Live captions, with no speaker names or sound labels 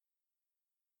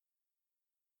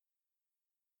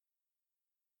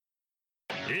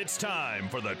It's time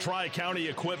for the Tri-County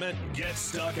Equipment Get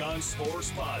Stuck on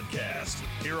Sports podcast.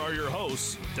 Here are your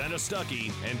hosts, Dennis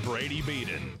Stuckey and Brady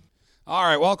Beaton. All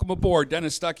right, welcome aboard.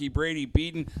 Dennis Stuckey, Brady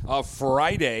Beaton.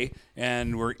 Friday,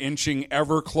 and we're inching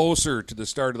ever closer to the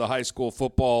start of the high school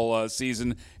football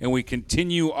season, and we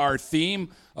continue our theme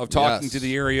of talking to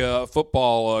the area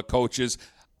football coaches.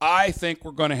 I think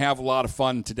we're going to have a lot of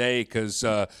fun today because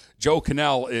Joe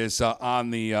Cannell is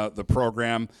on the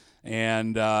program,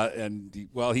 and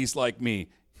well, he's like me.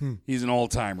 He's an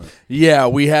old-timer. Yeah,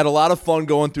 we had a lot of fun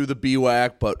going through the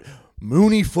BWAC, but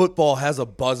Mooney football has a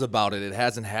buzz about it. It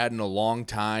hasn't had in a long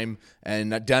time.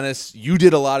 And Dennis, you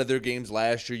did a lot of their games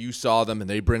last year. You saw them, and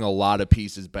they bring a lot of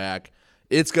pieces back.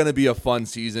 It's going to be a fun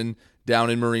season down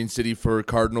in Marine City for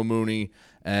Cardinal Mooney.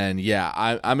 And,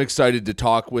 yeah, I'm excited to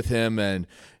talk with him. And,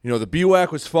 you know, the BWAC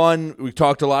was fun. We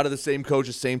talked a lot of the same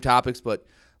coaches, same topics. But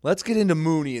let's get into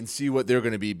Mooney and see what they're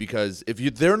going to be, because if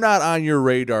they're not on your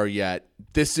radar yet,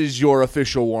 this is your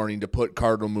official warning to put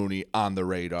Cardinal Mooney on the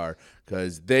radar,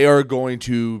 because they are going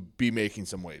to be making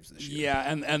some waves this year.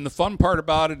 Yeah, and the fun part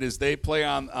about it is they play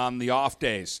on the off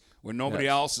days when nobody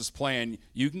else is playing.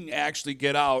 You can actually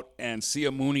get out and see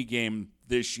a Mooney game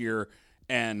this year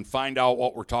and find out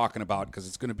what we're talking about, because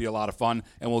it's going to be a lot of fun,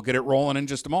 and we'll get it rolling in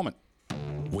just a moment.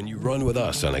 When you run with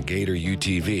us on a Gator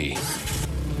UTV,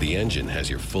 the engine has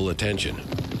your full attention.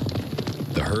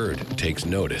 The herd takes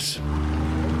notice.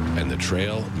 And the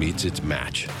trail meets its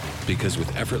match. Because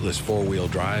with effortless four-wheel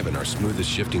drive and our smoothest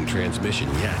shifting transmission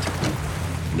yet,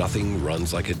 nothing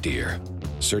runs like a deer.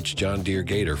 Search John Deere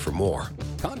Gator for more.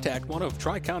 Contact one of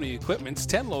Tri-County Equipment's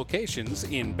 10 locations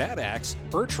in Bad Axe,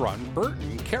 Birch Run,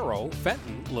 Burton, Caro,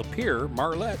 Fenton, Lapeer,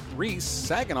 Marlette, Reese,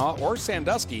 Saginaw, or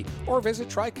Sandusky, or visit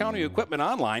Tri-County Equipment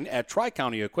online at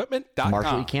tricountyequipment.com.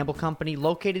 Marshall E. Campbell Company,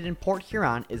 located in Port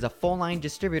Huron, is a full-line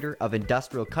distributor of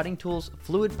industrial cutting tools,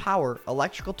 fluid power,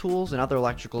 electrical tools, and other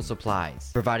electrical supplies,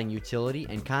 providing utility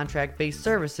and contract-based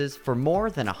services for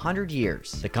more than 100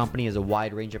 years. The company has a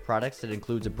wide range of products that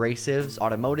includes abrasives,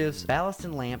 automotives, ballast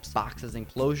and lamps, boxes and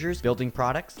closures, building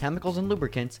products, chemicals and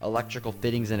lubricants, electrical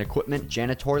fittings and equipment,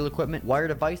 janitorial equipment, wire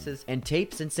devices, and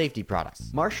tapes and safety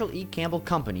products. Marshall E. Campbell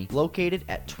Company, located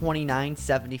at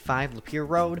 2975 Lapeer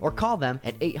Road, or call them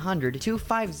at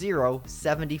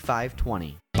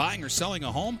 800-250-7520. Buying or selling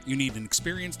a home? You need an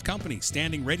experienced company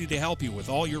standing ready to help you with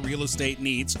all your real estate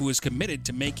needs, who is committed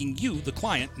to making you the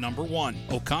client number one.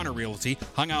 O'Connor Realty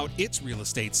hung out its real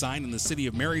estate sign in the city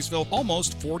of Marysville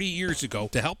almost 40 years ago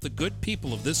to help the good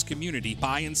people of this community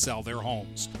buy and sell their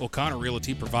homes. O'Connor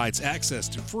Realty provides access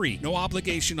to free,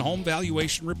 no-obligation home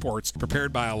valuation reports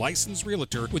prepared by a licensed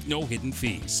realtor with no hidden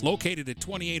fees. Located at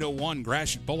 2801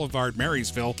 Gratiot Boulevard,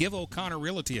 Marysville, give O'Connor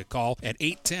Realty a call at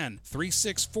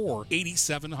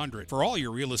 810-364-8700 for all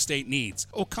your real estate needs.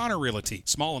 O'Connor Realty,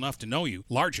 small enough to know you,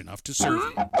 large enough to serve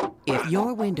you. If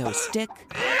your windows stick,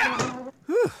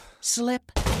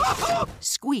 slip,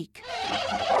 squeak,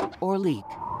 or leak,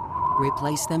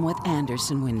 replace them with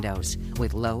Andersen windows.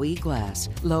 With low E-glass,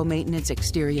 low maintenance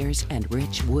exteriors, and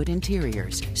rich wood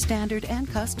interiors, standard and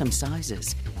custom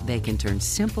sizes, they can turn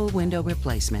simple window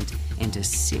replacement into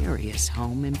serious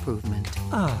home improvement.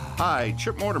 Hi,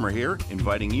 Chip Mortimer here,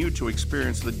 inviting you to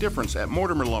experience the difference at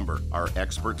Mortimer Lumber. Our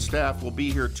expert staff will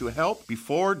be here to help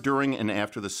before, during, and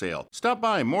after the sale. Stop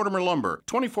by Mortimer Lumber,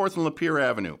 24th and Lapeer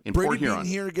Avenue in Port Huron. Brady Beaton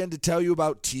here again to tell you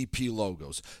about TP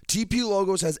Logos. TP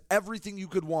Logos has everything you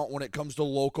could want when it comes to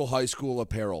local high school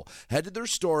apparel. Head to their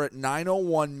store at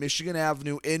 901 Michigan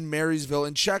Avenue in Marysville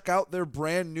and check out their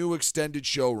brand new extended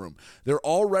showroom. Their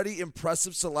already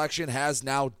impressive selection has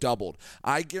now doubled.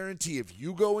 I guarantee if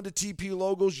you go into TP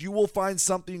Logos, you will find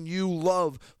something you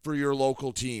love for your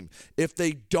local team. If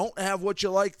they don't have what you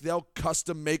like, they'll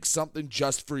custom make something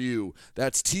just for you.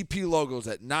 That's TP Logos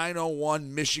at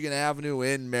 901 Michigan Avenue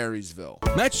in Marysville.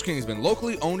 Mattress King has been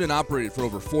locally owned and operated for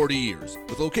over 40 years.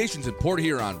 With locations in Port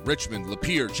Huron, Richmond,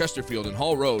 Lapeer, Chesterfield, and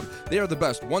Hall Road, they are the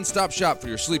best one-stop shop for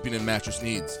your sleeping and mattress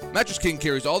needs. Mattress King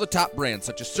carries all the top brands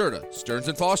such as Serta,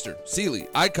 Stearns & Foster, Sealy,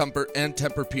 iComfort, and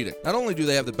Tempur-Pedic. Not only do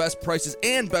they have the best prices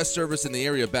and best service in the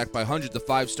area backed by hundreds of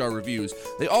 5-star reviews,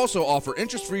 they also offer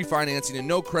interest-free financing and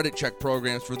no credit check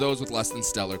programs for those with less than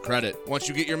stellar credit. Once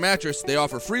you get your mattress, they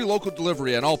offer free local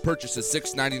delivery on all purchases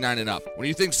 $6.99 and up. When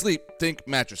you think sleep, think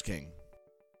Mattress King.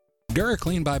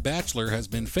 DuraClean by Bachelor has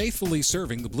been faithfully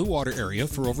serving the Blue Water area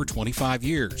for over 25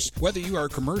 years. Whether you are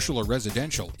commercial or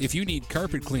residential, if you need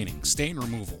carpet cleaning, stain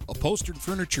removal, upholstered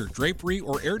furniture, drapery,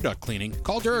 or air duct cleaning,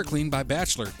 call DuraClean by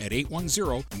Bachelor at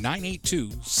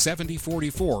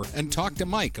 810-982-7044 and talk to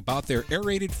Mike about their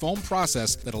aerated foam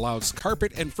process that allows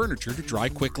carpet and furniture to dry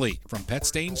quickly. From pet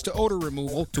stains to odor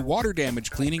removal to water damage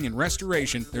cleaning and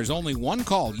restoration, there's only one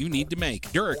call you need to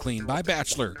make. DuraClean by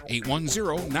Bachelor,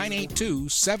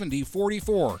 810-982-7044.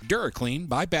 DuraClean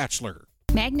by Bachelor.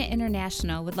 Magna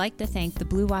International would like to thank the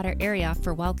Blue Water area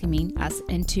for welcoming us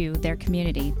into their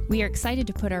community. We are excited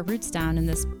to put our roots down in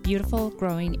this beautiful,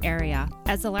 growing area.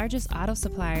 As the largest auto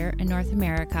supplier in North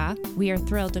America, we are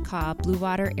thrilled to call Blue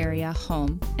Water area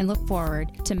home and look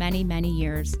forward to many, many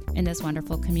years in this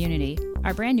wonderful community.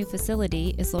 Our brand new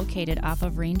facility is located off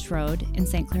of Range Road in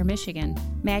St. Clair, Michigan.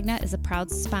 Magna is a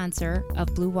proud sponsor of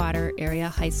Blue Water Area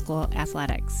High School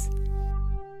athletics.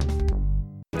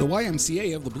 The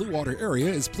YMCA of the Blue Water area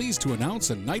is pleased to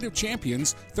announce a Night of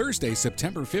Champions Thursday,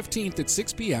 September 15th at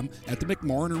 6 p.m. at the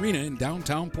McMorran Arena in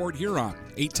downtown Port Huron.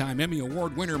 8-time Emmy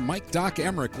Award winner Mike Doc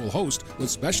Emmerich will host with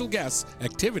special guests,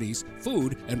 activities,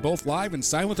 food, and both live and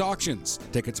silent auctions.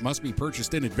 Tickets must be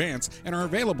purchased in advance and are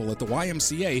available at the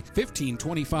YMCA,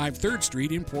 1525 3rd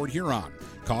Street in Port Huron.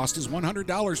 Cost is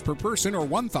 $100 per person or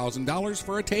 $1,000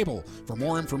 for a table. For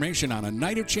more information on a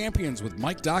Night of Champions with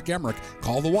Mike Doc Emmerich,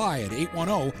 call the Y at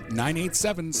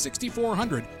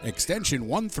 810-987-6400, extension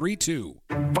 132.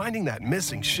 Finding that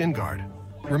missing shin guard,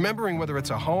 remembering whether it's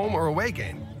a home or away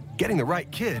game, getting the right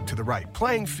kid to the right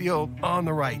playing field on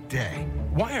the right day.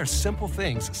 Why are simple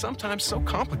things sometimes so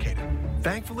complicated?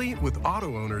 Thankfully, with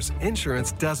auto owners,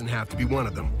 insurance doesn't have to be one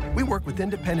of them. We work with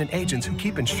independent agents who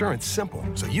keep insurance simple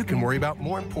so you can worry about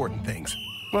more important things,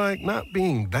 like not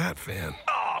being that fan.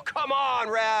 Oh, come on,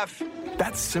 ref!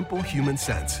 That's simple human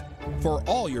sense. For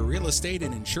all your real estate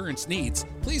and insurance needs,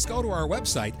 please go to our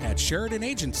website at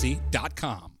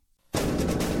SheridanAgency.com.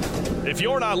 If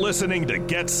you're not listening to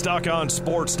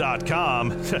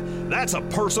GetStuckOnSports.com, that's a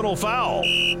personal foul.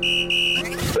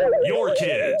 Your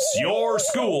kids, your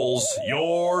schools,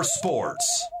 your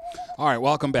sports. All right,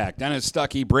 welcome back. Dennis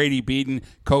Stuckey, Brady Beaton,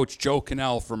 Coach Joe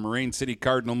Cannell from Marine City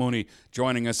Cardinal Mooney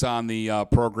joining us on the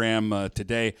program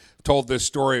today. Told this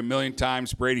story a million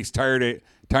times. Brady's tired of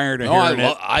hearing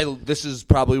it. This is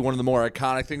probably one of the more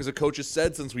iconic things a coach has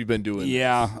said since we've been doing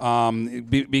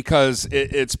this. Because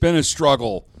it's been a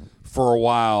struggle for a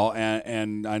while,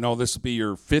 and I know this will be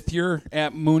your 5th year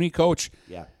at Mooney, Coach.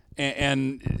 Yeah.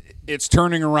 And it's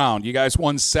turning around. You guys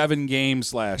won 7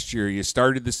 games last year. You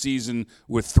started the season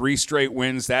with 3 straight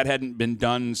wins. That hadn't been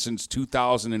done since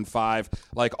 2005.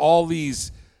 Like all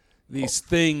these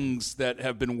things that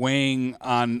have been weighing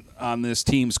on this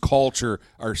team's culture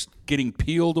are getting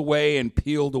peeled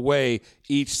away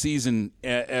each season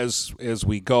as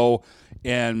we go.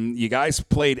 And you guys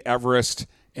played Everest,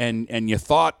 and you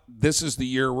thought this is the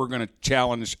year we're going to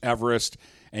challenge Everest,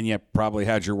 and you probably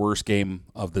had your worst game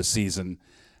of the season.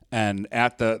 And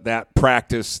at that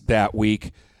practice that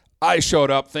week, I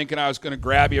showed up thinking I was going to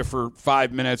grab you for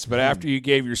 5 minutes, but after you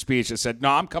gave your speech, I said, no,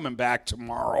 I'm coming back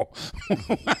tomorrow.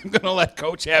 I'm going to let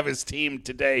Coach have his team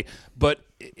today. But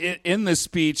in the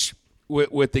speech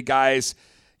with the guys,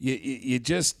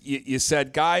 you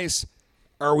said, guys,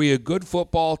 are we a good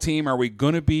football team? Are we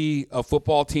going to be a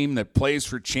football team that plays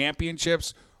for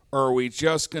championships? Or are we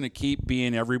just going to keep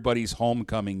being everybody's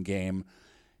homecoming game?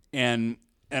 And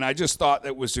I just thought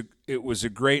it was a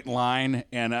great line,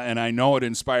 and I know it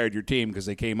inspired your team because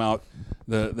they came out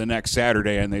the next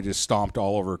Saturday and they just stomped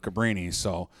all over Cabrini.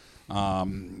 So,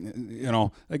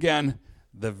 again,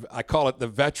 I call it the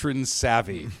veteran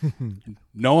savvy,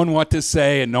 knowing what to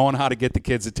say and knowing how to get the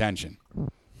kids' attention.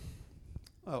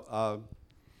 Well,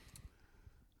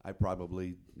 I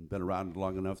probably been around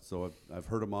long enough, so I've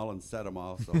heard them all and said them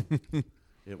all. So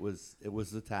it was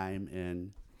the time,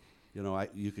 and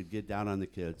you could get down on the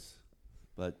kids,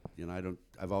 but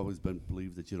I've always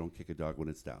believed that you don't kick a dog when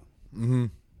it's down. Mm-hmm.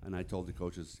 And I told the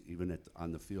coaches even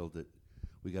on the field that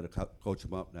we got to coach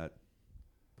them up, not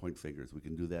point fingers. We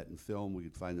can do that in film. We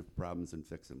can find the problems and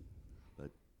fix them.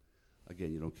 But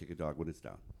again, you don't kick a dog when it's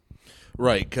down.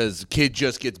 Right, because kid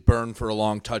just gets burned for a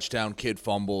long touchdown. Kid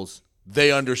fumbles.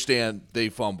 They understand they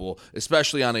fumble,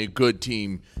 especially on a good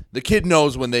team. The kid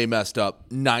knows when they messed up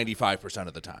 95%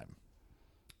 of the time.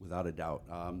 Without a doubt.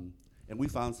 And we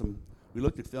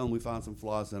looked at film, we found some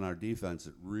flaws in our defense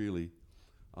that really,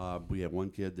 we had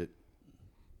one kid that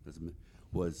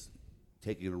was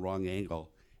taking a wrong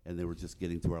angle, and they were just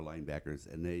getting to our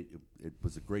linebackers. And it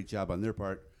was a great job on their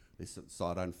part. They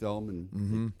saw it on film,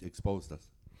 and it exposed us.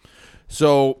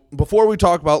 So before we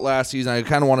talk about last season, I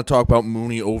kind of want to talk about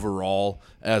Mooney overall,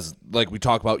 as like we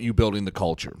talk about you building the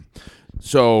culture.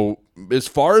 So as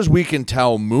far as we can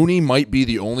tell, Mooney might be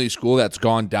the only school that's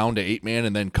gone down to 8-man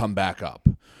and then come back up.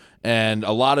 And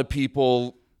a lot of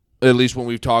people, at least when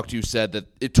we've talked to you, said that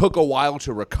it took a while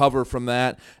to recover from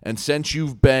that. And since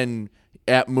you've been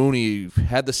at Mooney, you've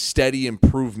had the steady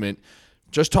improvement.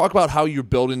 Just talk about how you're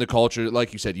building the culture.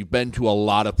 Like you said, you've been to a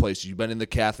lot of places. You've been in the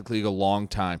Catholic League a long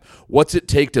time. What's it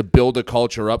take to build a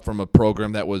culture up from a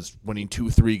program that was winning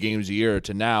 2-3 games a year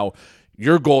to now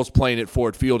your goal is playing at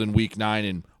Ford Field in Week 9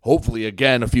 and hopefully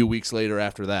again a few weeks later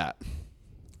after that?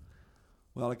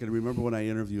 Well, I can remember when I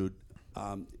interviewed,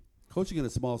 coaching in a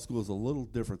small school is a little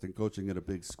different than coaching at a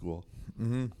big school.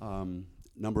 Mm-hmm.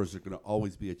 Numbers are going to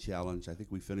always be a challenge. I think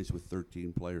we finished with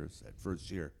 13 players at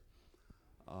first year.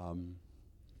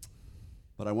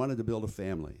 But I wanted to build a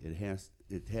family. It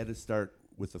had to start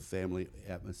with a family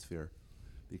atmosphere,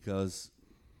 because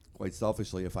quite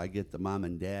selfishly, if I get the mom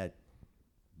and dad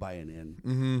buying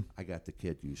in, I got the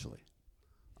kid usually.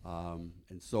 And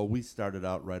so we started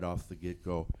out right off the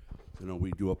get-go. You know,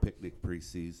 we do a picnic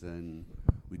preseason,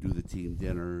 we do the team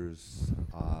dinners,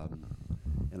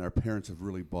 and our parents have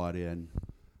really bought in.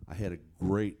 I had a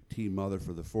great team mother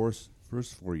for the first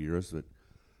 4 years, but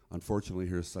unfortunately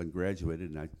her son graduated,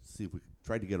 and I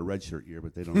tried to get a redshirt year,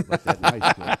 but they don't let that in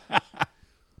high school.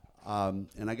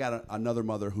 And I got another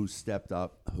mother who stepped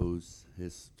up,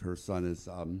 her son is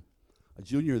a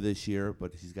junior this year,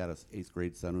 but he's got an 8th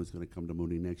grade son who's going to come to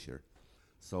Mooney next year.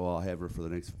 So I'll have her for the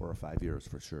next 4 or 5 years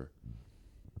for sure.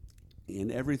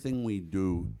 And everything we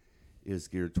do is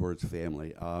geared towards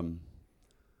family.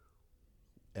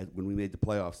 When we made the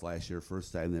playoffs last year,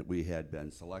 first time that we had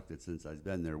been selected since I've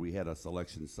been there, we had a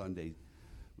selection Sunday.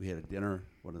 We had a dinner.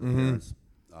 One of the parents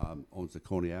owns the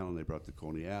Coney Island. They brought the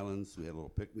Coney Islands. We had a little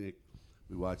picnic.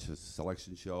 We watched a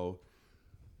selection show,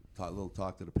 a little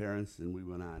talk to the parents, and we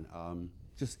went on.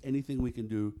 Just anything we can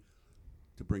do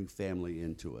to bring family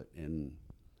into it. And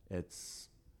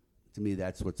to me,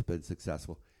 that's what's been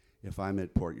successful. If I'm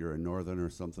at Port Huron Northern or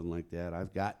something like that,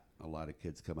 I've got a lot of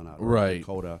kids coming out of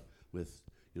Dakota with,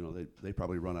 they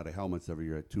probably run out of helmets every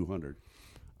year at 200.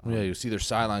 Yeah, you see their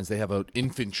sidelines. They have an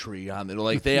infantry on there.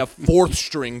 Like they have 4th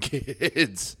string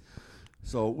kids.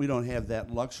 So we don't have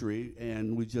that luxury,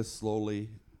 and we just slowly,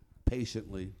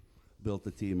 patiently built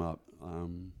the team up.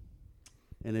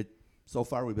 And so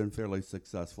far we've been fairly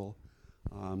successful.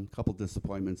 A couple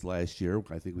disappointments last year.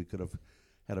 I think we could have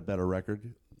had a better record,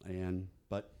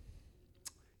 but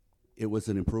it was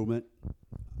an improvement.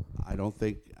 I don't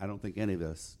think any of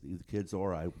us, either kids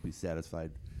or I, would be satisfied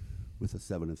with a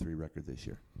 7-3 record this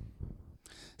year.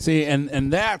 See,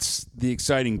 and that's the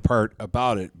exciting part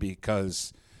about it,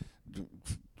 because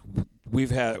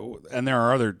we've had, and there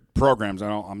are other programs.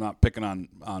 I'm not picking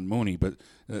on Mooney, but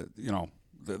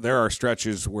there are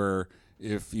stretches where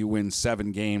if you win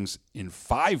 7 games in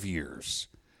 5 years,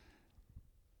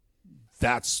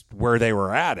 that's where they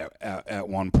were at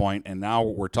one point, and now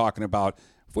we're talking about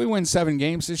if we win 7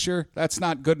 games this year, that's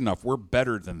not good enough. We're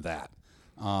better than that.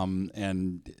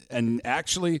 And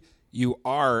actually you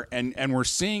are, and we're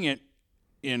seeing it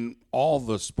in all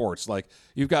the sports. Like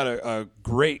you've got a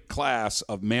great class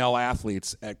of male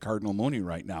athletes at Cardinal Mooney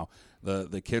right now.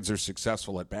 The kids are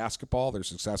successful at basketball, they're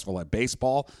successful at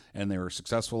baseball, and they were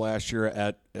successful last year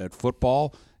at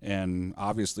football. And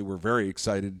obviously we're very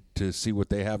excited to see what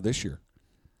they have this year.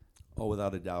 Oh,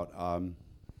 without a doubt.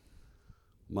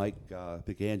 Mike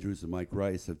McAndrews and Mike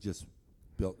Rice have just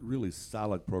built really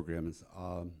solid programs.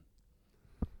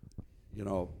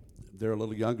 They're a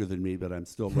little younger than me, but I'm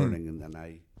still learning, and then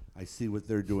I see what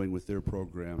they're doing with their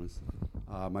programs.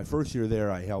 My first year there,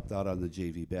 I helped out on the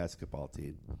JV basketball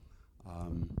team.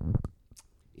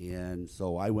 And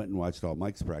so I went and watched all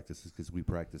Mike's practices because we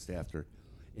practiced after.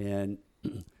 And,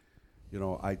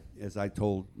 as I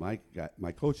told my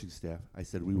coaching staff, I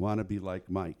said, we want to be like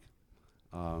Mike.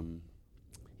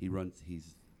 He runs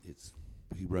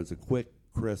a quick,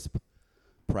 crisp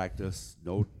practice,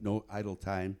 no idle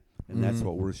time, and that's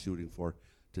what we're shooting for,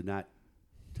 to not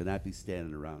be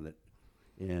standing around it.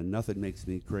 And nothing makes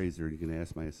me crazier. You can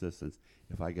ask my assistants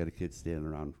if I got a kid standing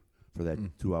around for that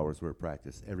 2 hours worth of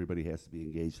practice. Everybody has to be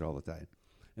engaged all the time.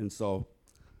 And so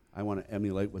I want to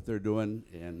emulate what they're doing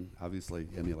and obviously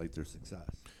emulate their success.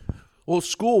 Well,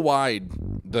 school-wide,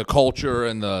 the culture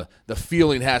and the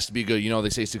feeling has to be good. They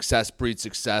say success breeds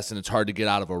success, and it's hard to get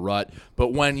out of a rut.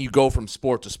 But when you go from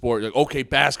sport to sport, like, okay,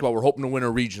 basketball, we're hoping to win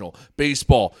a regional.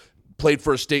 Baseball, played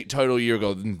for a state title a year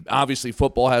ago. And obviously,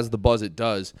 football has the buzz it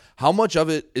does. How much of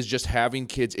it is just having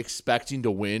kids expecting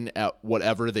to win at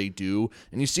whatever they do?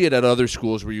 And you see it at other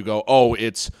schools where you go, oh,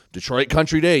 it's Detroit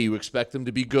Country Day. You expect them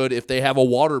to be good if they have a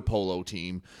water polo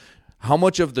team. How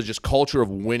much of the just culture of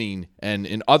winning and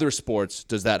in other sports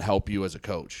does that help you as a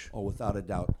coach? Oh, without a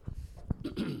doubt.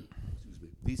 Excuse me.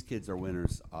 These kids are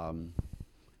winners,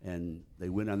 and they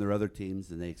win on their other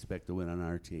teams, and they expect to win on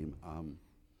our team.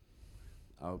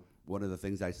 One of the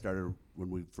things I started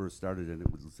when we first started, and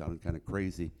it was sounding kind of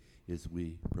crazy, is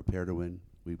we prepare to win,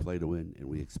 we play to win, and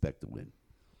we expect to win.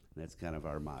 And that's kind of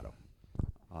our motto.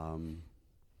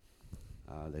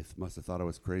 They must have thought I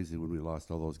was crazy when we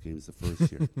lost all those games the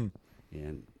first year.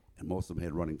 And most of them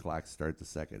had running clocks start the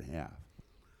second half.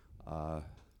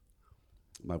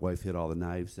 My wife hid all the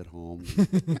knives at home,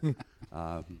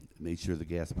 made sure the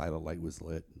gas pilot light was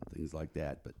lit, and things like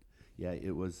that. But yeah,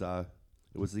 it was a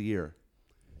year.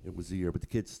 It was a year, but the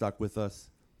kids stuck with us.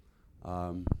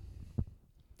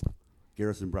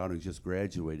 Garrison Brown, who just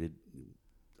graduated,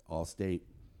 All-State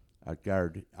at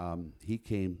guard, he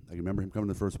came. I remember him coming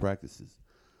to the first practices.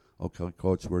 Okay,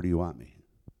 Coach, where do you want me?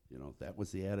 You know, that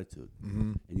was the attitude,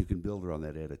 and you can build around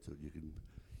that attitude.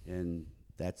 And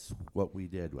that's what we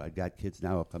did. I got kids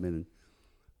now come in, and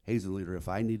Hazelleader, if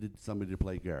I needed somebody to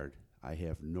play guard, I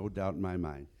have no doubt in my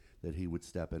mind that he would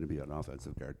step in and be an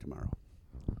offensive guard tomorrow.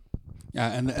 Yeah,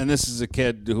 and this is a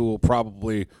kid who will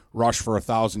probably rush for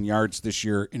 1,000 yards this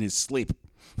year in his sleep.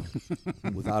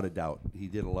 Without a doubt. He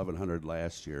did 1,100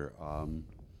 last year.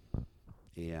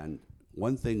 And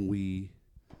one thing we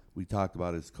talked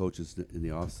about as coaches in the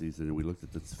offseason, and we looked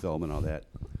at this film and all that,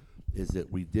 is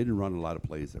that we didn't run a lot of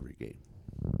plays every game.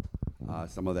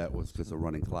 Some of that was because of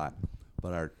running clock.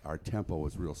 But our tempo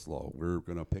was real slow. We're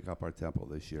going to pick up our tempo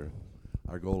this year.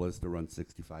 Our goal is to run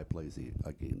 65 plays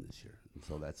a game this year. And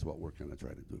so that's what we're going to try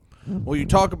to do. Well,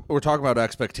 we're talking about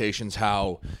expectations,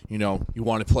 how, you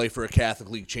want to play for a Catholic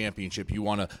League championship. You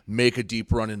want to make a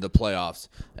deep run into the playoffs.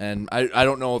 And I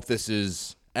don't know if this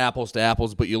is apples to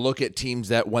apples, but you look at teams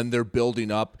that when they're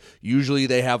building up, usually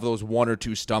they have those one or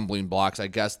two stumbling blocks. I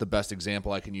guess the best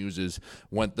example I can use is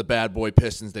when the Bad Boy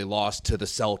Pistons, they lost to the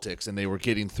Celtics and they were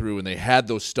getting through and they had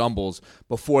those stumbles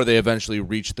before they eventually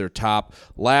reached their top.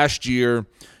 Last year,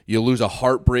 you lose a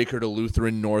heartbreaker to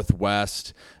Lutheran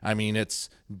Northwest. I mean, it's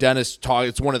Dennis talk.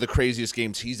 It's one of the craziest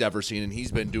games he's ever seen, and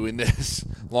he's been doing this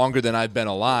longer than I've been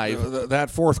alive. That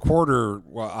fourth quarter,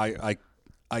 well, I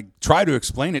try to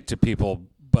explain it to people,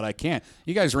 but I can't.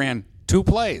 You guys ran two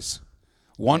plays.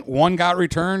 One got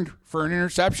returned for an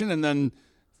interception, and then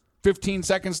 15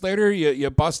 seconds later, you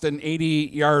bust an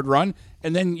 80-yard run,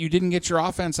 and then you didn't get your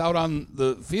offense out on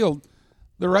the field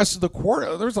the rest of the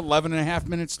quarter. There's 11 and a half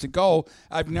minutes to go.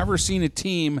 I've never seen a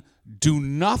team do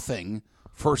nothing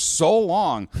for so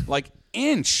long, like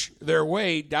inch their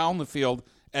way down the field,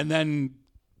 and then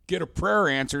get a prayer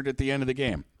answered at the end of the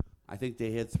game. I think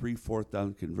they had 3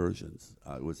 fourth-down conversions.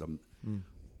 It was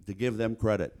to give them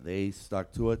credit. They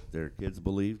stuck to it. Their kids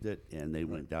believed it, and they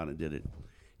went down and did it.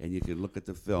 And you can look at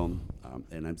the film,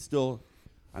 and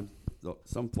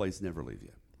some plays never leave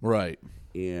you. Right.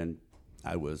 And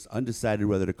I was undecided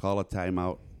whether to call a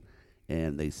timeout,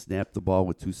 and they snapped the ball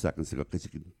with 2 seconds to go because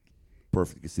you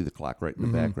can see the clock right in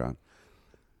the background.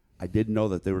 I didn't know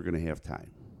that they were going to have time,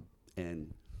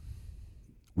 and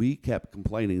we kept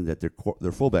complaining that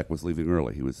their fullback was leaving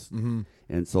early. He was,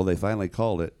 and so they finally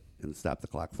called it and stopped the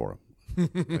clock for him.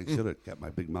 I should have kept my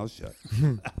big mouth shut.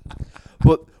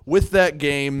 But with that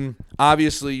game,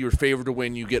 obviously you're favored to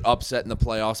win. You get upset in the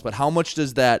playoffs. But how much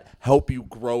does that help you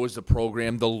grow as a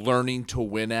program, the learning to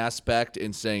win aspect,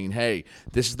 and saying, hey,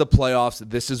 this is the playoffs,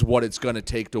 this is what it's going to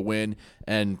take to win,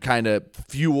 and kind of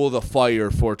fuel the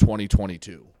fire for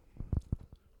 2022?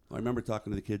 I remember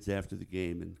talking to the kids after the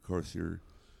game, and, of course, you're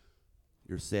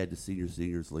sad to see your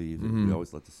seniors leave. And we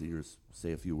always let the seniors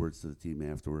say a few words to the team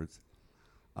afterwards.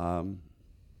 And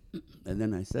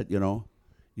then I said,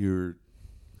 you're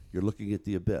looking at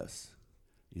the abyss.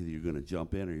 Either you're going to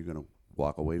jump in or you're going to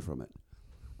walk away from it.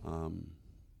 I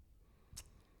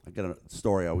got a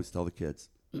story I always tell the kids.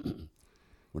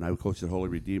 When I coached at Holy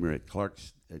Redeemer at Clark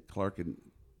and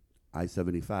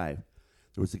I-75, there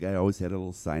was a guy who always had a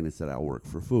little sign that said, "I'll work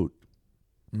for food."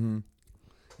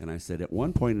 And I said, at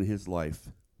one point in his life,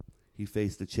 he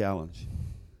faced a challenge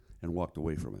and walked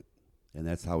away from it. And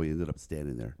that's how he ended up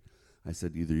standing there. I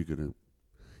said, either you're going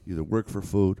to work for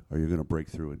food or you're going to break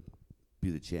through and be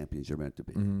the champions you're meant to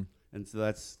be. And so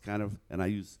that's kind of, and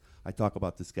I talk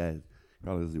about this guy, he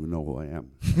probably doesn't even know who I am.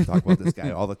 I talk about this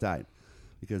guy all the time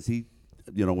because he,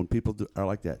 when people are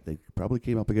like that, they probably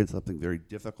came up against something very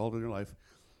difficult in their life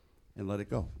and let it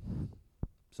go.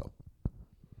 So.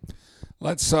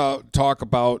 Let's talk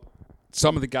about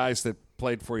some of the guys that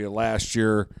played for you last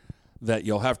year that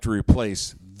you'll have to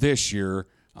replace this year.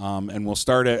 And we'll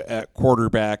start at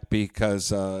quarterback because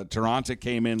Toronto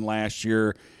came in last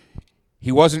year.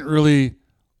 He wasn't really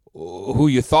who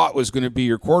you thought was going to be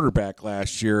your quarterback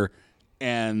last year,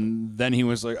 and then he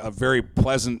was a very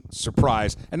pleasant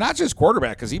surprise. And not just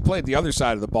quarterback, because he played the other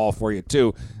side of the ball for you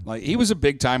too. Like, he was a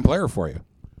big-time player for you.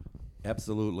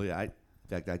 Absolutely. In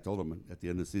fact, I told him at the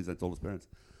end of the season, I told his parents,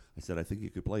 I said, I think you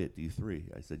could play at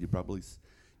D3. I said, you got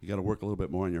to work a little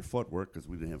bit more on your footwork because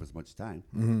we didn't have as much time.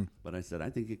 Mm-hmm. But I said, I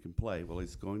think you can play. Well,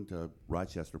 he's going to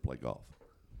Rochester play golf.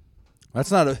 That's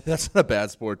not a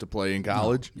bad sport to play in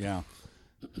college. No. Yeah.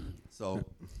 So,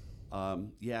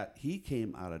 he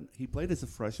played as a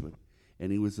freshman,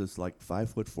 and he was this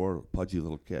 5'4" pudgy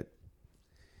little kid,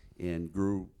 and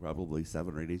grew probably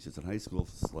 7 or 8 inches in high school,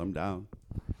 slimmed down.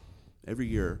 Every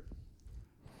year,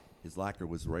 his locker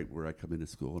was right where I come into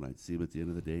school, and I'd see him at the end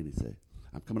of the day, and he'd say,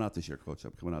 I'm coming out this year, Coach.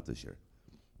 I'm coming out this year.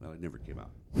 Well, it never came out.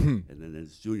 And then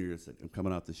his junior year said, I'm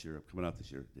coming out this year. I'm coming out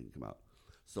this year. It didn't come out.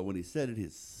 So when he said it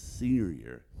his senior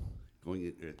year,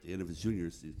 at the end of his junior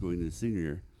year, going into his senior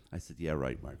year, I said, yeah,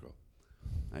 right, Marco.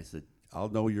 I said, I'll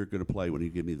know you're going to play when you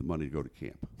give me the money to go to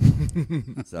camp.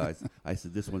 So I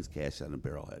said, this one's cash on a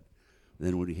barrelhead. And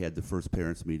then when he had the first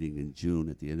parents meeting in June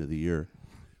at the end of the year,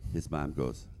 his mom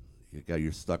goes,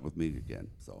 you're stuck with me again.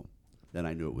 So then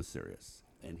I knew it was serious.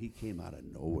 And he came out of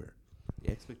nowhere. The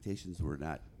expectations were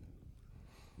not,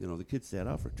 the kid sat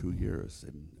out for 2 years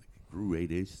and grew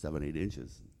 7, 8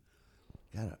 inches.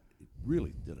 He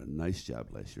really did a nice job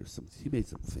last year. He made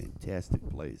some fantastic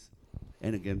plays.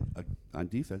 And again, on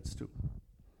defense too.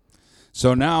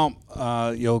 So now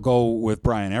you'll go with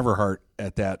Brian Everhart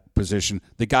at that position,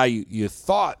 the guy you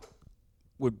thought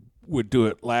would do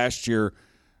it last year,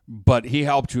 but he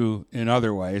helped you in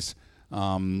other ways.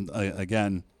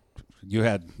 Again, you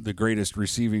had the greatest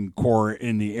receiving core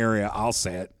in the area. I'll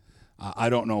say it. I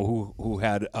don't know who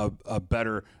had a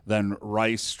better than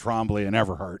Rice, Trombley, and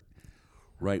Everhart.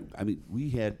 Right. I mean, we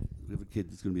have a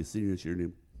kid that's going to be a senior this year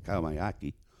named Kyle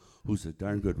Mayaki, who's a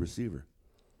darn good receiver.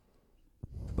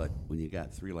 But when you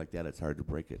got 3 like that, it's hard to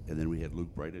break it. And then we had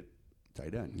Luke Bright at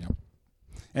tight end. Yep.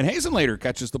 And Hazenlater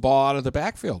catches the ball out of the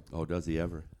backfield. Oh, does he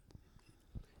ever?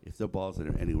 If the ball's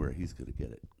in anywhere, he's going to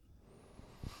get it.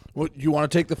 Well, you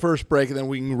want to take the first break, and then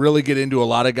we can really get into a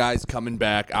lot of guys coming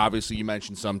back. Obviously, you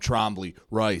mentioned some: Trombley,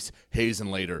 Rice,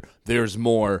 Hazenlater. There's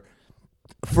more.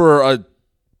 For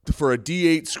a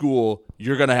D8 school,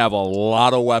 you're going to have a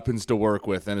lot of weapons to work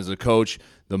with, and as a coach,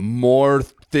 the more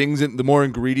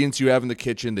ingredients you have in the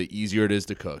kitchen, the easier it is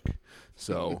to cook.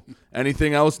 So,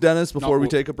 anything else, Dennis, before we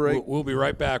take a break? We'll be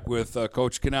right back with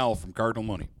Coach Cannell from Cardinal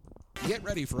Mooney. Get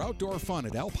ready for outdoor fun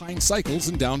at Alpine Cycles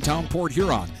in downtown Port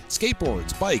Huron.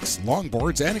 Skateboards, bikes,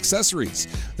 longboards, and accessories.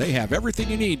 They have everything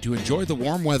you need to enjoy the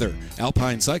warm weather.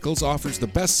 Alpine Cycles offers the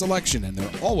best selection, and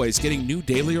they're always getting new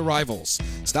daily arrivals.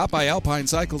 Stop by Alpine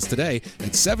Cycles today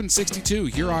at 762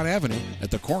 Huron Avenue at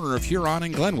the corner of Huron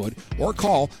and Glenwood, or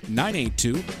call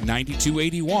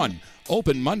 982-9281.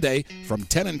 Open Monday from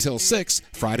 10 until 6,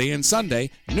 Friday and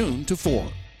Sunday, noon to 4.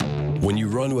 When you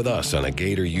run with us on a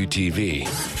Gator UTV,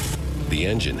 the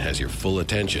engine has your full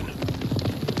attention.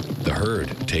 The herd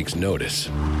takes notice.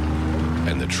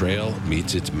 And the trail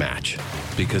meets its match.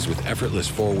 Because with effortless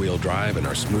four-wheel drive and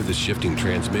our smoothest shifting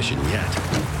transmission yet,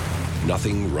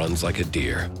 nothing runs like a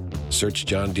deer. Search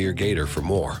John Deere Gator for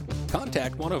more.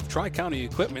 Contact one of Tri-County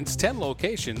Equipment's 10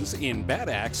 locations in Bad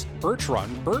Axe, Birch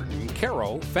Run, Burton,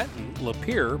 Caro, Fenton,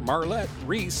 Lapeer, Marlette,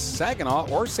 Reese, Saginaw,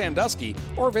 or Sandusky,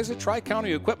 or visit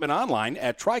Tri-County Equipment online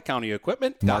at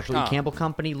tricountyequipment.com. Marshall E. Campbell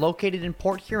Company, located in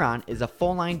Port Huron, is a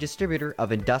full-line distributor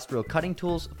of industrial cutting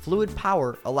tools, fluid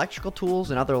power, electrical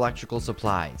tools, and other electrical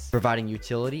supplies, providing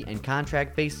utility and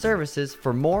contract-based services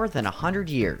for more than 100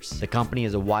 years. The company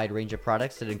has a wide range of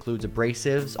products that includes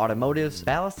abrasives, automotives,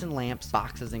 ballast and lamps,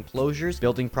 boxes and closures,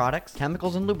 building products,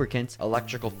 chemicals and lubricants,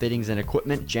 electrical fittings and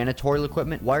equipment, janitorial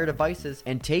equipment, wire devices,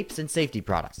 and tapes and safety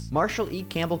products. Marshall E.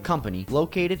 Campbell Company,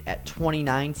 located at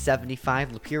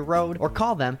 2975 Lapeer Road, or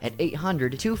call them at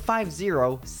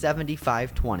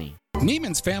 800-250-7520.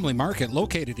 Neiman's Family Market,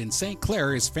 located in St.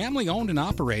 Clair, is family-owned and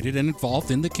operated and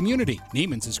involved in the community.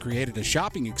 Neiman's has created a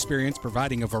shopping experience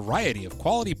providing a variety of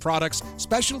quality products,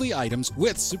 specialty items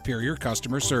with superior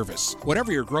customer service.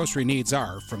 Whatever your grocery needs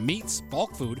are, from meats,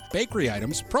 bulk food, bakery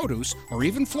items, produce, or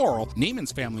even floral,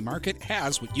 Neiman's Family Market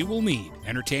has what you will need.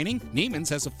 Entertaining? Neiman's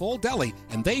has a full deli,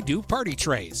 and they do party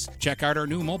trays. Check out our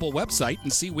new mobile website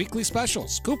and see weekly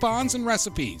specials, coupons, and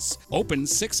recipes. Open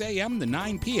 6 a.m. to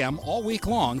 9 p.m. all week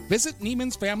long. Visit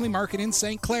Neiman's Family Market in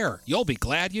St. Clair. You'll be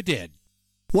glad you did.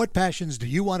 What passions do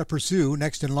you want to pursue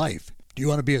next in life? Do you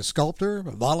want to be a sculptor,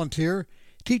 a volunteer,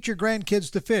 teach your grandkids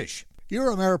to fish?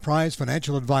 Your Ameriprise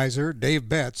financial advisor, Dave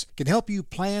Betts, can help you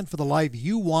plan for the life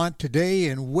you want today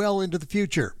and well into the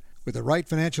future. With the right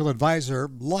financial advisor,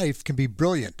 life can be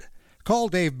brilliant. Call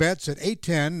Dave Betts at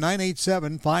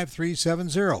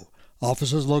 810-987-5370.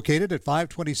 Office is located at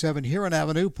 527 Huron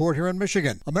Avenue, Port Huron,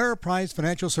 Michigan. Ameriprise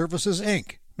Financial Services,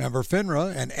 Inc., member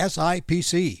FINRA and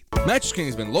SIPC. Mattress King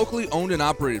has been locally owned and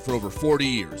operated for over 40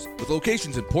 years. With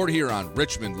locations in Port Huron,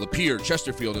 Richmond, Lapeer,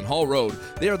 Chesterfield, and Hall Road,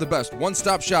 they are the best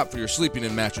one-stop shop for your sleeping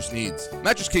and mattress needs.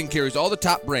 Mattress King carries all the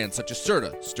top brands such as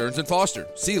Serta, Stearns & Foster,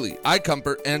 Sealy,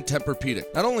 iComfort, and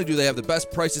Tempur-Pedic. Not only do they have the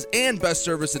best prices and best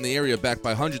service in the area backed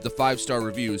by hundreds of 5-star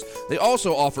reviews, they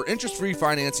also offer interest-free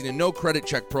financing and no credit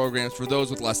check programs for those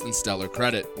with less than stellar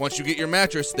credit. Once you get your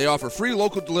mattress, they offer free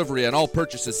local delivery on all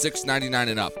purchases $6.99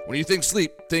 and up. When you think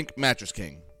sleep, think Mattress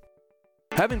King.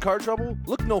 Having car trouble?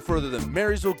 Look no further than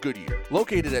Marysville Goodyear.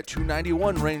 Located at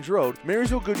 291 Range Road,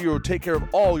 Marysville Goodyear will take care of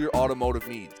all your automotive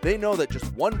needs. They know that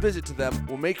just one visit to them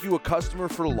will make you a customer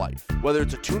for life. Whether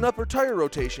it's a tune-up or tire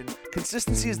rotation,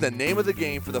 consistency is the name of the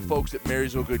game for the folks at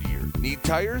Marysville Goodyear. Need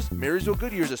tires? Marysville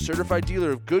Goodyear is a certified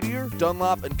dealer of Goodyear,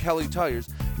 Dunlop, and Kelly tires,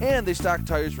 and they stock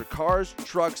tires for cars,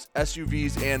 trucks,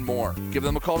 SUVs, and more. Give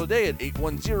them a call today at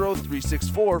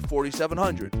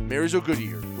 810-364-4700. Marysville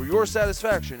Goodyear, where your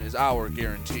satisfaction is our guarantee.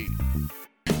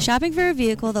 Shopping for a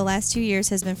vehicle the last 2 years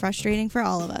has been frustrating for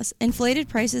all of us. Inflated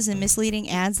prices and misleading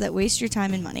ads that waste your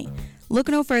time and money. Look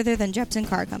no further than Jepson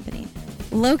Car Company.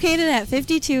 Located at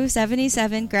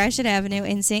 5277 Gratiot Avenue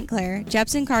in St. Clair,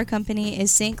 Jepson Car Company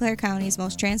is St. Clair County's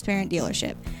most transparent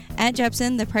dealership. At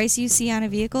Jepson, the price you see on a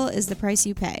vehicle is the price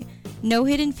you pay. No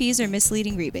hidden fees or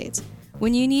misleading rebates.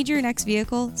 When you need your next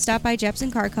vehicle, stop by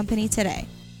Jepson Car Company today.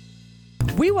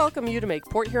 We welcome you to make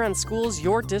Port Huron Schools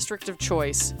your district of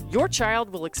choice. Your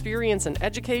child will experience an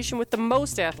education with the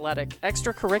most athletic,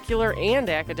 extracurricular, and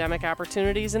academic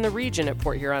opportunities in the region at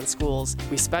Port Huron Schools.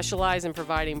 We specialize in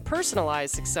providing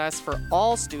personalized success for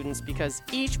all students because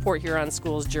each Port Huron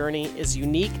Schools journey is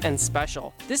unique and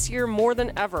special. This year more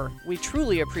than ever, we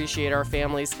truly appreciate our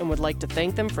families and would like to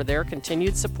thank them for their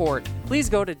continued support. Please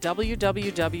go to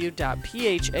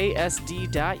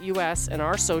www.phasd.us and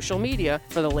our social media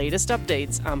for the latest updates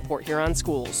on Port Huron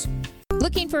Schools.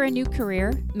 Looking for a new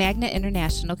career? Magna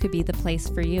International could be the place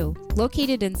for you.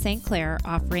 Located in St. Clair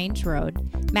off Range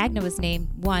Road, Magna was named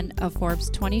one of Forbes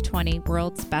 2020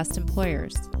 World's Best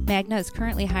Employers. Magna is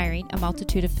currently hiring a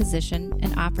multitude of positions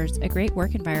and offers a great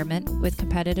work environment with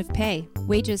competitive pay.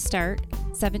 Wages start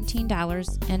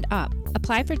 $17 and up.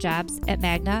 Apply for jobs at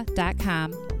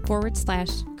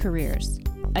magna.com/careers.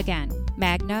 Again,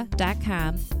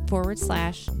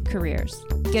 magna.com/careers.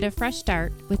 Get a fresh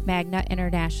start with Magna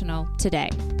International today.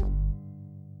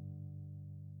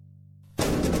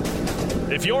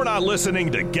 If you're not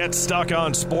listening to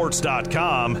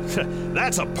GetStuckOnSports.com,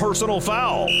 that's a personal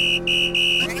foul.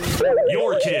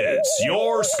 Your kids,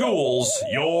 your schools,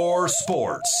 your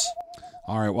sports.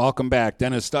 All right, welcome back.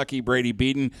 Dennis Stuckey, Brady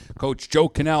Beaton, Coach Joe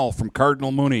Cannell from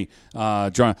Cardinal Mooney.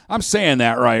 John, I'm saying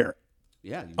that right.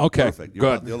 Yeah. Okay. Perfect. You're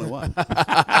good. not the only one.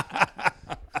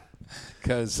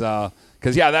 Because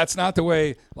that's not the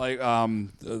way. Like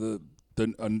the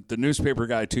newspaper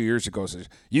guy 2 years ago says,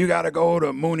 you got to go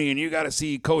to Mooney and you got to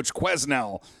see Coach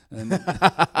Quesnell. And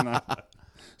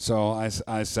so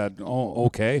I said, oh,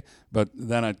 okay. But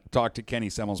then I talked to Kenny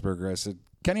Semmelsberger. I said,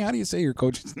 Kenny, how do you say your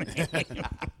coach's name?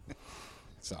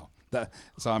 So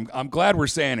I'm glad we're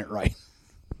saying it right.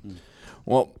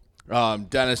 Well,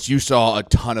 Dennis, you saw a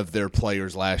ton of their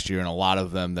players last year, and a lot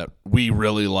of them that we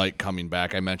really like coming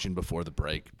back. I mentioned before the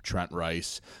break, Trent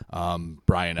Rice,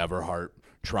 Brian Everhart,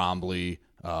 Trombley,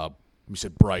 you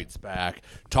said Bright's back.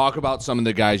 Talk about some of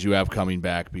the guys you have coming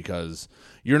back, because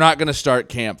you're not going to start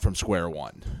camp from square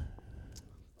one.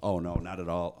 Oh, no, not at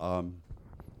all.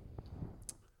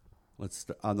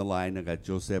 On the line, I got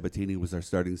Joe Sabatini, was our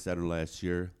starting center last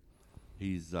year.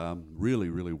 He's really,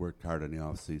 really worked hard in the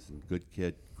offseason. Good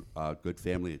kid, good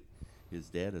family. His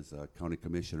dad is a county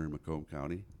commissioner in Macomb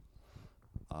County.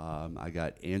 I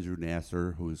got Andrew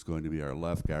Nasser, who is going to be our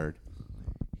left guard.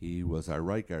 He was our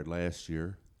right guard last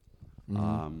year.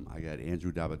 I got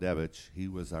Andrew Davidovich. He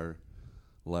was our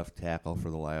left tackle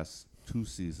for the last 2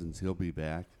 seasons. He'll be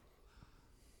back.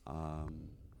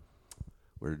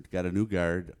 We've got a new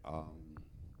guard.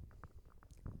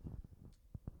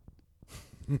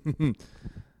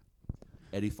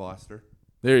 Eddie Foster.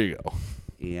 There you go.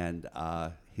 And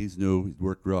he's new. He's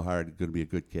worked real hard. He's going to be a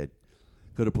good kid.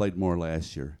 Could have played more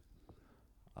last year.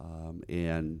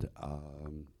 And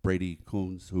Brady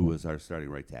Coons, who was our starting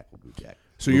right tackle, will be back.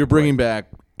 So you're bringing back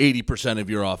 80% of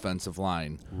your offensive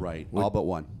line. Right, all but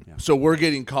one. Yeah. So we're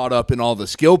getting caught up in all the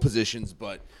skill positions,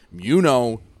 but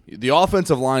the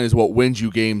offensive line is what wins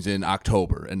you games in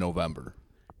October and November.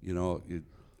 I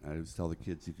always tell the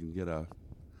kids, you can get a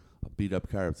beat-up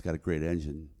car that's got a great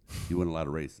engine. You win a lot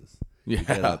of races. Yeah. You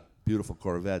get a beautiful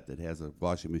Corvette that has a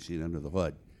washing machine under the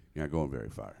hood, you're not going very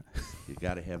far. You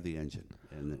got to have the engine.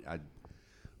 And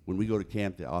when we go to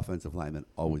camp, the offensive linemen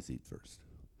always eat first.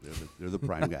 They're the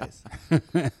prime guys.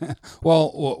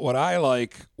 Well, what I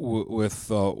like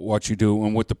with what you do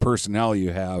and with the personnel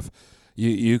you have,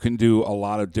 you can do a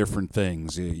lot of different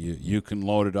things. You can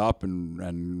load it up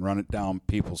and run it down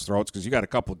people's throats because you got a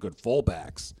couple of good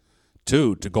fullbacks,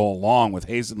 too, to go along with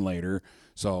Hazenlater.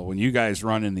 So when you guys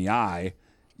run in the eye,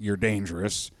 you're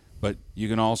dangerous. But you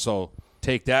can also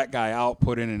take that guy out,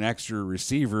 put in an extra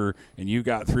receiver, and you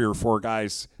got 3 or 4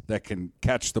 guys that can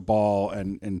catch the ball.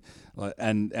 And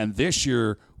this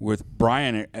year with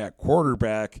Brian at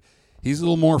quarterback, he's a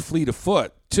little more fleet of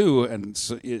foot too, and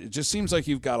so it just seems like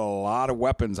you've got a lot of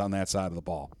weapons on that side of the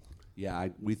ball. Yeah,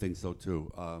 we think so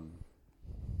too.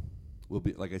 We'll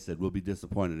be, like I said, we'll be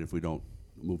disappointed if we don't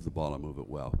move the ball and move it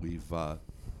well. We've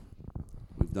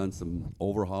done some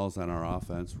overhauls on our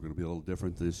offense. We're going to be a little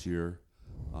different this year.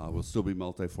 We'll still be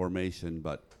multi-formation,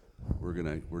 but we're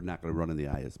not going to run in the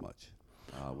eye as much.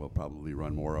 We'll probably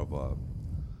run more of a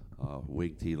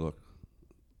wing T look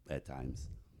at times.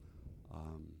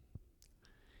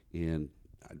 And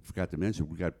I forgot to mention,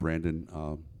 we got Brandon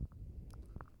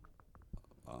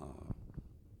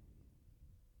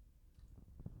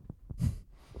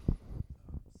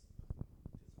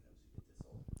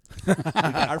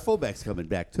our fullback's coming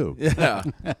back too. Yeah.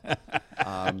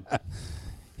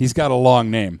 He's got a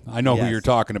long name. I know Yes. who you're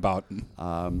talking about.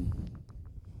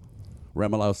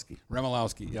 Remilowski.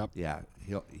 Remilowski, yep. Yeah,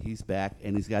 he's back,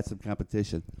 and he's got some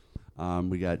competition.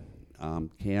 We got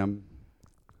Cam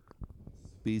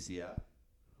Spezia,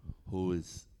 who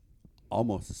is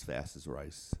almost as fast as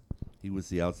Rice. He was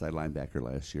the outside linebacker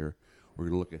last year. We're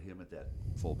going to look at him at that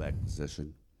fullback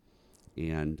position.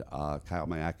 And Kyle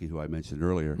Mayaki, who I mentioned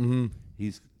earlier,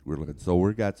 we're looking. So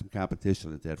we've got some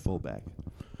competition at that fullback.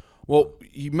 Well,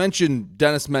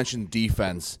 Dennis mentioned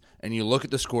defense, and you look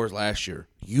at the scores last year.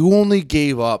 You only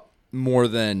gave up more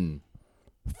than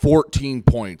 14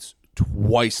 points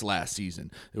twice last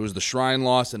season. It was the Shrine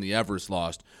loss and the Everest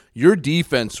loss. Your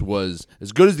defense was,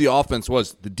 as good as the offense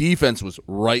was, the defense was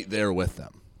right there with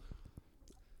them.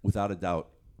 Without a doubt.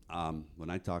 When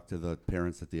I talked to the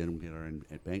parents at the end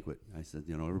at banquet, I said,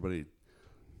 everybody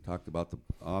talked about the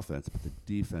offense, but the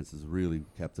defense has really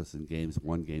kept us in games,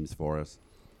 won games for us.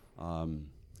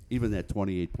 Even that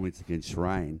 28 points against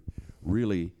Shrine,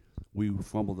 really, we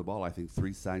fumbled the ball, I think,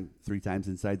 three times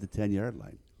inside the 10-yard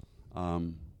line.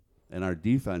 And our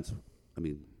defense,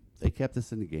 they kept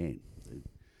us in the game.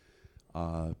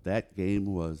 That game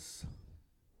was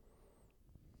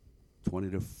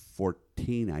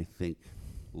 20-14, I think,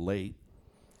 late.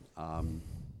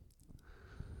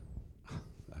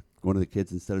 One of the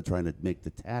kids, instead of trying to make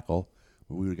the tackle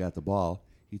when we got the ball,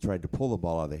 he tried to pull the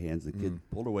ball out of the hands. The kid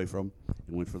pulled away from him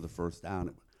and went for the first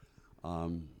down.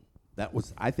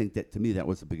 I think that, to me, that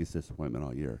was the biggest disappointment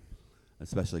all year,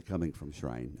 especially coming from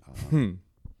Shrine.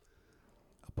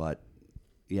 But,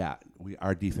 yeah,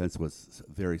 our defense was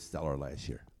very stellar last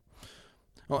year.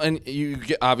 Well, and you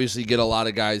obviously get a lot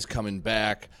of guys coming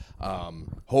back.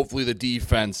 Hopefully the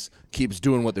defense keeps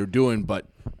doing what they're doing. But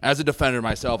as a defender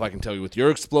myself, I can tell you with your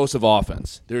explosive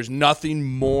offense, there's nothing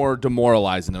more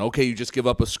demoralizing than, okay, you just give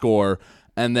up a score,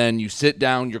 and then you sit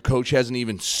down, your coach hasn't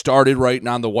even started writing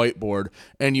on the whiteboard,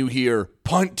 and you hear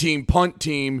punt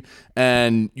team,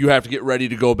 and you have to get ready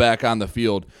to go back on the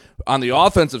field. On the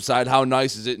offensive side, how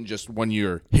nice is it in just when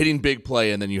you're hitting big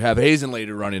play and then you have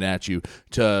Hazenlater running at you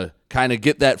to kind of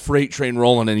get that freight train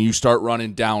rolling and you start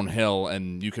running downhill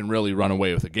and you can really run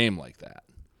away with a game like that?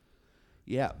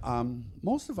 Yeah,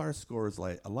 most of our scores,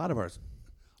 a lot of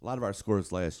our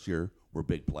scores last year were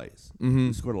big plays.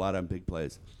 We scored a lot on big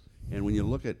plays, and when we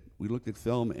looked at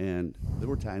film, and there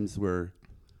were times where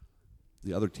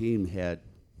the other team had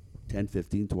 10,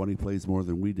 15, 20 plays more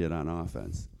than we did on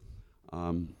offense.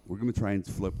 We're going to try and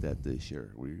flip that this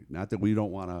year. Not that we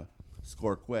don't want to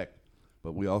score quick,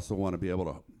 but we also want to be able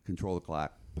to control the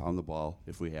clock, pound the ball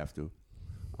if we have to,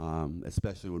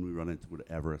 especially when we run into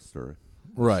Everest or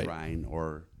Shrine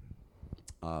or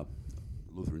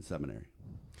Lutheran Seminary.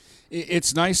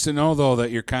 It's nice to know, though,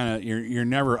 that you're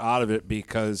never out of it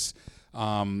because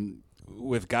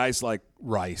with guys like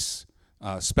Rice,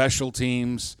 special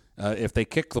teams, if they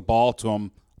kick the ball to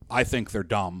them, I think they're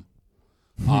dumb.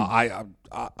 I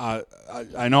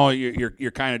know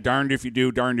you're kind of darned if you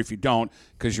do, darned if you don't,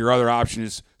 because your other option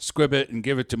is squib it and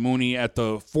give it to Mooney at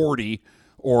the 40,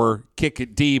 or kick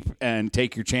it deep and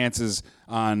take your chances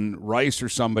on Rice or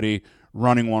somebody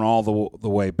running one all the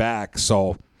way back.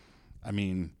 So, I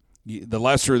mean, the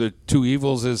lesser of the two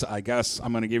evils is, I guess,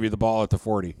 I'm going to give you the ball at the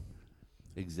 40.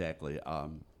 Exactly.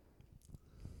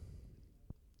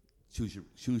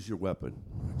 Choose your weapon.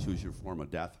 Choose your form of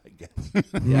death, I guess.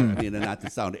 Yeah, I mean, and not to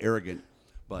sound arrogant,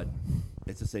 but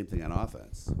it's the same thing on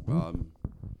offense.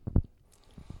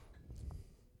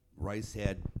 Rice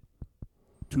had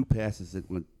 2 passes that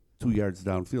went 2 yards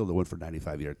downfield that went for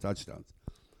 95-yard touchdowns.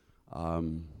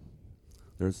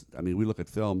 We look at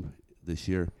film this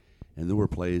year, and there were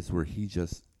plays where he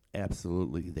just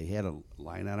absolutely, they had a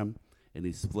line on him, and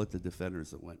he split the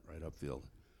defenders that went right upfield.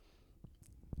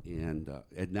 And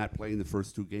not playing the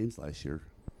first 2 games last year,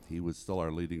 he was still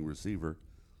our leading receiver.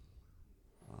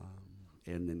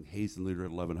 And then Hazen leader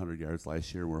at 1,100 yards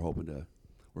last year. We're hoping to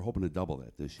double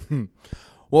that this year.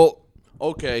 Well,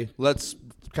 okay, let's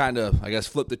kind of, I guess,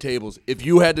 flip the tables. If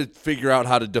you had to figure out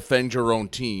how to defend your own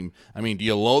team, I mean, do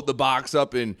you load the box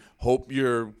up and hope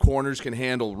your corners can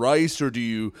handle Rice, or do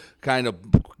you kind of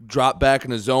drop back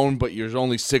in the zone, but there's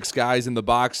only 6 guys in the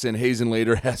box and Hazen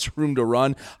later has room to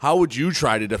run? How would you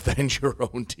try to defend your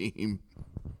own team?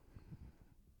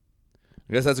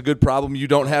 I guess that's a good problem you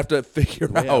don't have to figure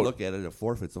out. I look at it, a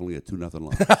forfeit's only a 2-0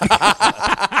 loss.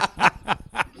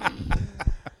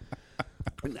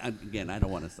 Again, I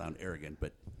don't want to sound arrogant,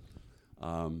 but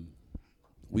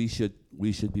we should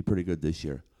be pretty good this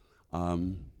year.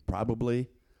 Probably,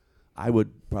 I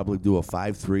would probably do a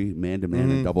 5-3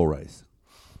 man-to-man and double Rice.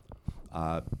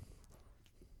 Try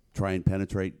and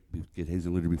penetrate, get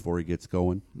Hazen leader before he gets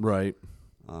going. Right.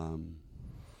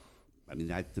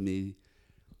 That, to me,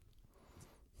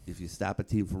 if you stop a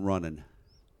team from running,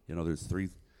 there's 3,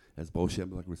 as Bo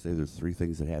Schembechler would say, there's 3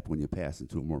 things that happen when you pass, and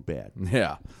 2 of them are bad.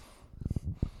 Yeah.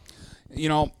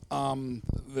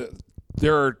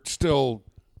 There are still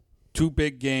 2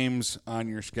 big games on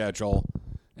your schedule,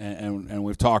 and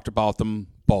we've talked about them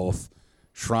both,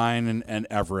 Shrine and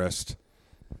Everest.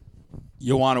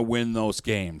 You want to win those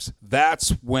games.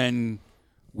 That's when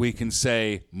we can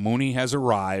say Mooney has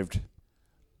arrived,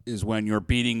 is when you're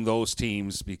beating those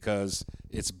teams, because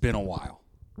it's been a while.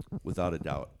 Without a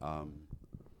doubt. I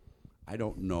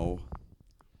don't know.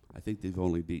 I think they've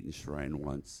only beaten Shrine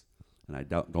once. And I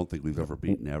don't think we've ever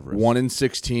beaten Everest.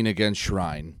 1-16 against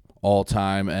Shrine all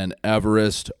time, and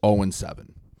Everest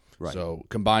 0-7. Right. So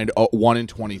combined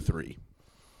 1-23.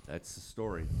 That's the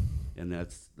story, and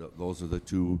those are the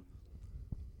 2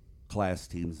 class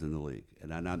teams in the league.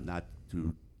 And I'm not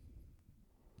to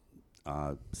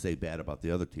say bad about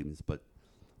the other teams, but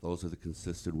those are the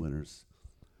consistent winners.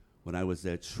 When I was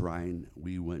at Shrine,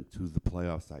 we went to the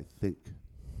playoffs, I think,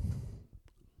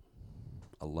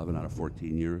 11 out of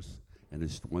 14 years. And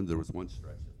there was one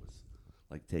stretch that was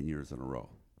like 10 years in a row.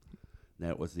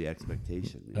 That was the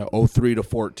expectation.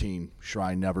 03-14,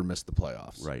 Shrine never missed the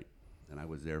playoffs. Right. And I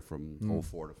was there from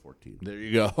 04 to 14. There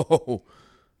you go.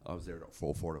 I was there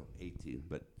from 04 to 18.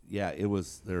 But, yeah, it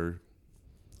was there.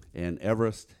 And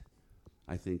Everest,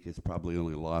 I think, has probably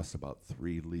only lost about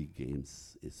 3 league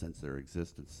games since their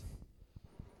existence.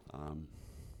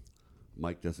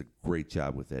 Mike does a great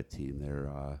job with that team.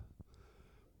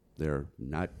 They're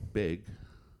not big.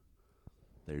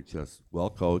 They're just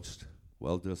well-coached,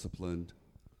 well-disciplined,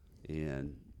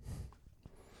 and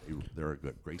they're a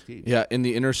great team. Yeah, in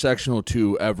the intersectional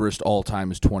 2, Everest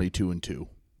all-time is 22-2.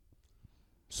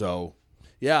 So,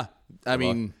 yeah,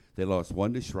 they lost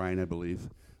 1 to Shrine, I believe,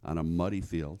 on a muddy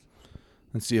field.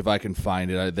 Let's see if I can find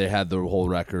it. They had the whole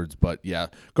records, but, yeah.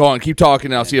 Go on, keep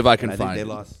talking, and I'll see if I can find it. They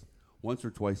lost once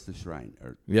or twice to Shrine.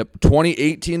 Yep,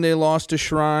 2018 they lost to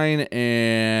Shrine,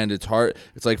 and it's hard.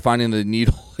 It's like finding the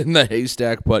needle in the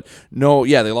haystack. But no,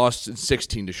 yeah, they lost in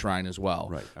 16 to Shrine as well.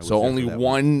 Right. So only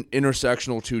one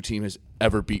intersectional 2 team has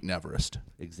ever beaten Everest.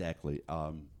 Exactly.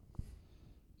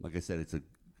 Like I said,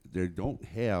 they don't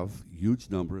have huge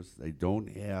numbers. They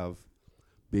don't have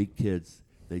big kids.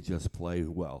 They just play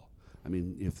well. I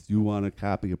mean, if you want to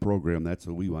copy a program, that's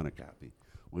what we want to copy.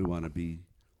 We want to be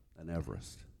an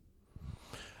Everest.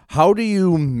 How do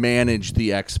you manage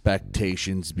the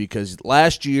expectations? Because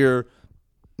last year,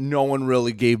 no one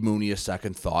really gave Mooney a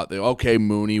second thought. Okay,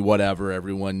 Mooney, whatever.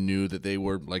 Everyone knew that they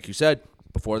were, like you said,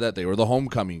 before that, they were the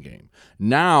homecoming game.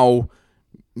 Now,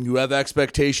 you have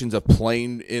expectations of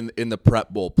playing in the Prep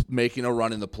Bowl, making a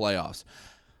run in the playoffs.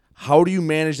 How do you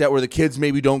manage that where the kids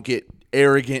maybe don't get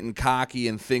arrogant and cocky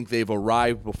and think they've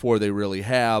arrived before they really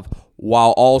have,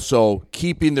 while also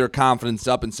keeping their confidence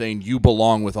up and saying you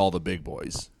belong with all the big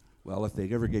boys. Well, if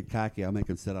they ever get cocky, I'll make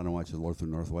them sit down and watch the Lutheran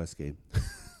Northwest game.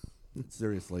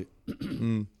 Seriously.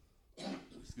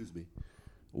 Excuse me.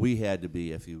 We had to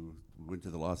be, if you went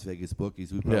to the Las Vegas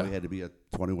bookies, we probably had to be a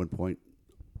 21-point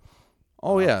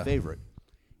favorite.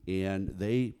 And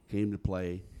they came to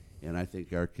play, and I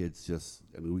think our kids just,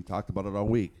 I mean, we talked about it all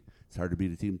week. It's hard to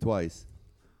beat a team twice.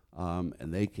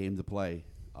 And they came to play,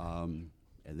 and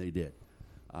they did.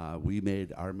 We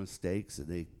made our mistakes, and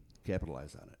they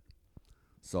capitalized on it.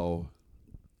 So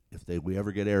if we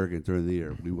ever get arrogant during the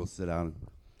year, we will sit down and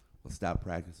we'll stop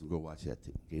practice and go watch that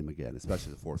game again,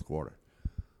 especially the fourth quarter.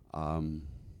 I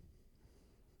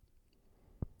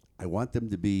want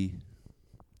them to be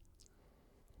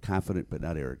confident but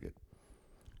not arrogant.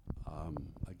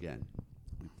 Again,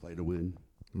 we play to win.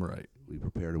 Right. We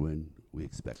prepare to win. We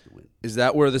expect to win. Is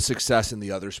that where the success in the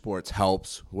other sports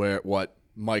helps, where what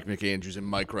Mike McAndrews and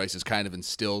Mike Rice has kind of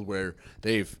instilled, where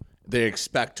they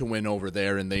expect to win over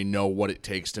there and they know what it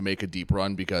takes to make a deep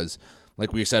run? Because,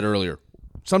 like we said earlier,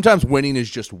 sometimes winning is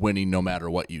just winning no matter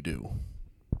what you do.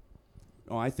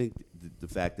 Oh, I think the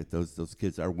fact that those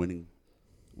kids are winning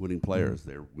players.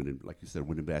 They're winning, like you said,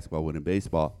 winning basketball, winning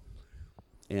baseball.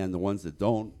 And the ones that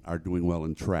don't are doing well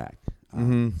in track.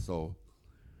 So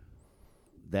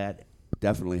that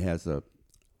definitely has a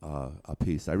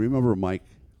piece. I remember, Mike,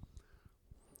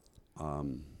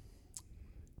 the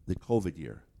COVID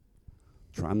year.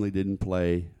 Trombley didn't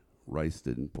play. Rice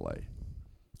didn't play.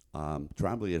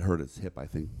 Trombley had hurt his hip, I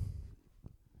think,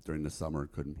 during the summer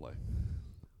and couldn't play.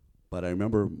 But I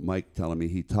remember Mike telling me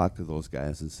he talked to those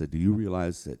guys and said, do you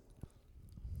realize that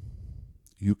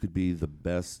you could be the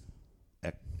best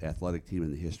athletic team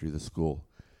in the history of the school?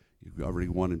 You've already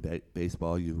won in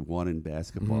baseball. You've won in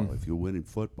basketball. If you win in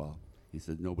football, he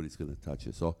said, nobody's going to touch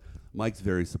you. So Mike's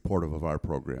very supportive of our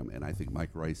program, and I think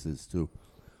Mike Rice is too.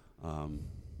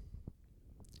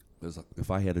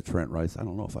 If I had a Trent Rice, I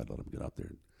don't know if I'd let him get out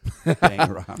there and bang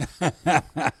around.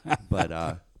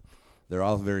 But they're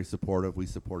all very supportive. We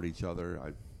support each other.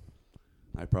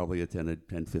 I probably attended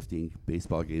 10, 15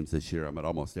 baseball games this year. I'm at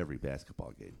almost every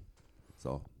basketball game.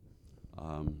 So,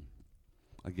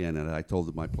 again, and I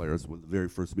told my players, the very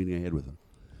first meeting I had with them,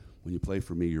 when you play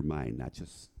for me, you're mine, not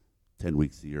just 10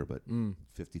 weeks a year, but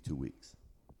 52 weeks.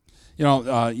 You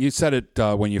know, you said it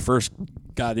when you first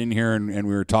got in here and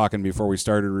we were talking before we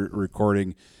started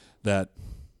recording that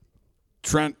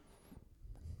Trent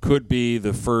could be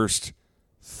the first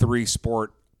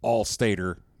three-sport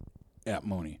all-stater at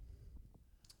Mooney.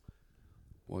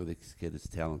 Boy, this kid is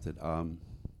talented. I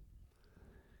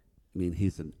mean,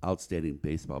 he's an outstanding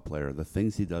baseball player. The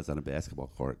things he does on a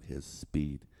basketball court, his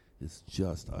speed is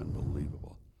just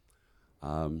unbelievable.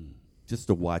 Just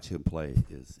to watch him play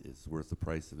is worth the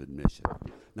price of admission.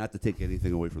 Not to take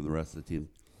anything away from the rest of the team.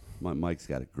 Mike's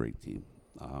got a great team.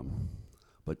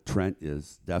 But Trent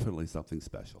is definitely something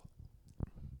special.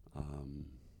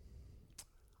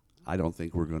 I don't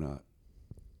think we're going to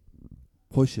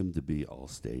push him to be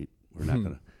all-state. We're not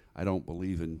going to. I don't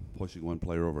believe in pushing one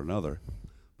player over another.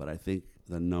 But I think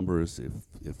the numbers, if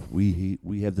we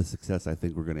have the success I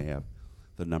think we're going to have,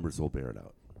 the numbers will bear it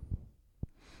out.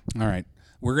 All right.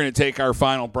 We're going to take our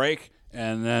final break,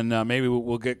 and then maybe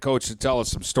we'll get Coach to tell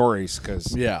us some stories because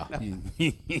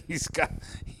he's got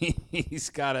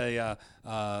a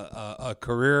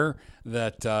career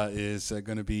that is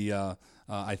going to be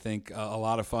I think a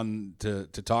lot of fun to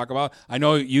talk about. I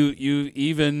know you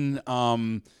even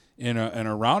in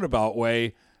a roundabout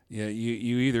way,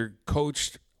 you either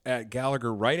coached at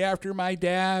Gallagher right after my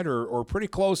dad or pretty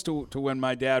close to when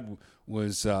my dad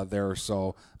was there.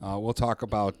 So we'll talk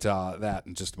about that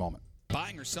in just a moment.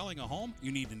 Buying or selling a home?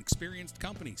 You need an experienced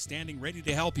company standing ready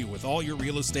to help you with all your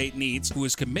real estate needs, who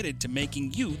is committed to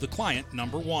making you the client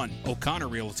number one. O'Connor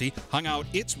Realty hung out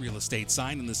its real estate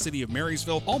sign in the city of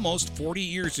Marysville almost 40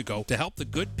 years ago to help the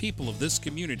good people of this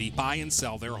community buy and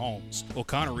sell their homes.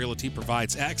 O'Connor Realty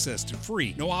provides access to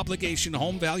free, no-obligation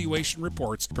home valuation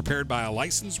reports prepared by a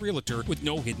licensed realtor with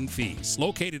no hidden fees.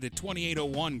 Located at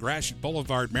 2801 Gratiot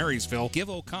Boulevard, Marysville, give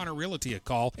O'Connor Realty a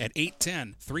call at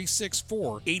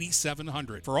 810-364-8700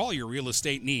 for all your real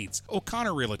estate needs.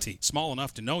 O'Connor Realty, small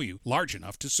enough to know you, large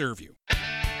enough to serve you.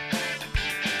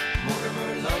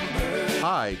 Mortimer Lumber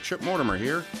Hi, Chip Mortimer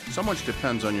here. So much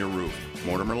depends on your roof.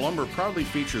 Mortimer Lumber proudly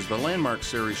features the Landmark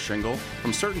Series shingle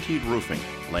from CertainTeed Roofing.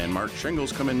 Landmark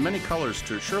shingles come in many colors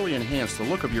to surely enhance the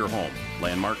look of your home.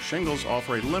 Landmark shingles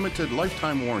offer a limited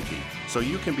lifetime warranty, so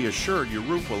you can be assured your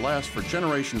roof will last for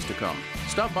generations to come.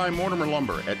 Stop by Mortimer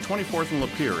Lumber at 24th and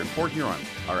Lapeer in Port Huron.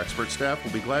 Our expert staff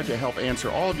will be glad to help answer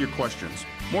all of your questions.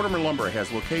 Mortimer Lumber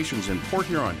has locations in Port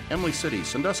Huron, Emily City,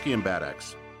 Sandusky, and Bad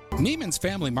Axe. Neiman's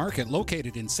Family Market,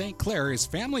 located in St. Clair, is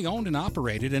family-owned and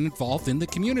operated and involved in the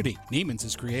community. Neiman's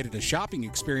has created a shopping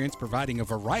experience providing a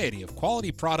variety of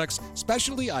quality products,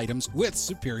 specialty items with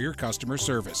superior customer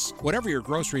service. Whatever your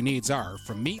grocery needs are,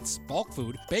 from meats, bulk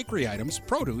food, bakery items,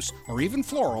 produce, or even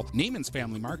floral, Neiman's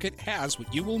Family Market has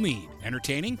what you will need.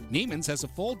 Entertaining? Neiman's has a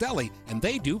full deli, and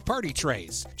they do party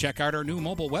trays. Check out our new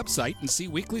mobile website and see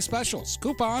weekly specials,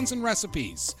 coupons, and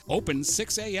recipes. Open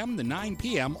 6 a.m. to 9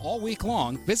 p.m. all week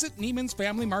long. Visit Neiman's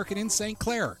Family Market in St.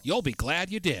 Clair. You'll be glad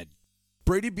you did.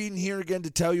 Brady Beaton here again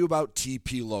to tell you about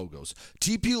TP Logos.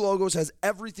 TP Logos has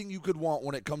everything you could want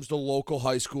when it comes to local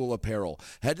high school apparel.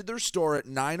 Head to their store at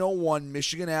 901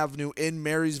 Michigan Avenue in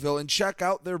Marysville and check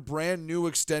out their brand new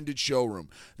extended showroom.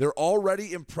 Their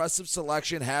already impressive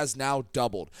selection has now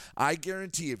doubled. I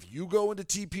guarantee if you go into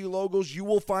TP Logos, you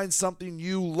will find something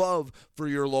you love for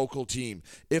your local team.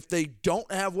 If they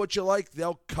don't have what you like,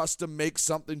 they'll custom make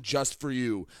something just for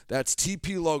you. That's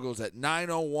TP Logos at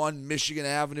 901 Michigan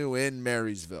Avenue in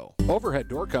Marysville. Overhead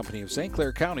Door Company of St.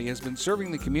 Clair County has been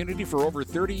serving the community for over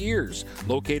 30 years.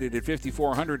 Located at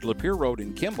 5400 Lapeer Road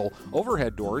in Kimball,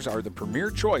 Overhead Doors are the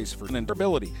premier choice for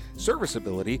durability,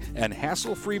 serviceability, and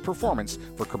hassle-free performance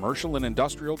for commercial and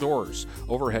industrial doors.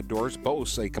 Overhead Doors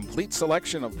boasts a complete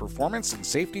selection of performance and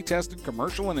safety-tested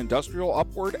commercial and industrial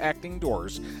upward-acting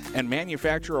doors and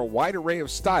manufacture a wide array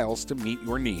of styles to meet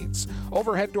your needs.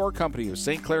 Overhead Door Company of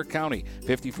St. Clair County,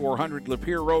 5400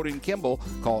 Lapeer Road in Kimball.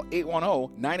 Call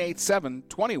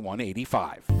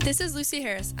 810-987-2185. This is Lucy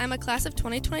Harris. I'm a class of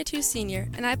 2022 senior,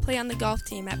 and I play on the golf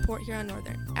team at Port Huron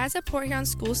Northern. As a Port Huron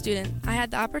school student, I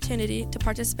had the opportunity to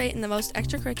participate in the most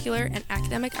extracurricular and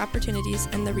academic opportunities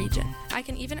in the region. I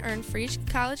can even earn free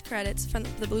college credits from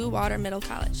the Blue Water Middle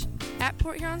College. At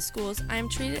Port Huron schools, I am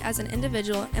treated as an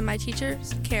individual, and my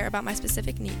teachers care about my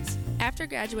specific needs. After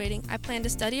graduating, I plan to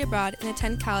study abroad and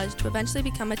attend college to eventually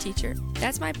become a teacher.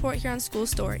 That's my Port Huron school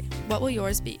story. What will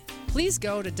yours be? Please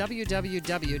go to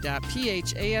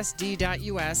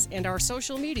www.phasd.us and our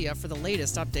social media for the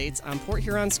latest updates on Port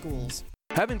Huron schools.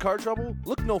 Having car trouble?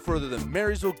 Look no further than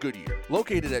Marysville Goodyear.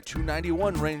 Located at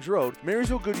 291 Range Road,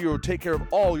 Marysville Goodyear will take care of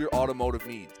all your automotive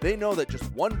needs. They know that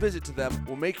just one visit to them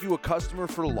will make you a customer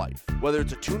for life. Whether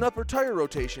it's a tune-up or tire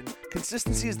rotation,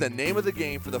 consistency is the name of the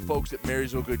game for the folks at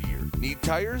Marysville Goodyear. Need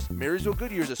tires? Marysville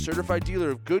Goodyear is a certified dealer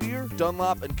of Goodyear,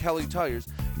 Dunlop, and Kelly tires,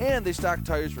 and they stock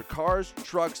tires for cars,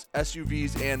 trucks,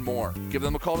 SUVs, and more. Give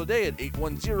them a call today at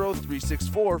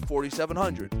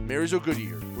 810-364-4700. Marysville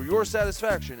Goodyear, where your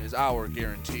satisfaction is our guarantee.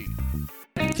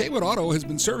 Kaywood Auto has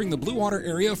been serving the Blue Water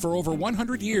area for over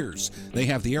 100 years. They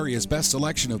have the area's best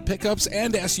selection of pickups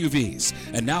and SUVs.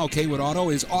 And now Kaywood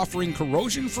Auto is offering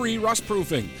corrosion-free rust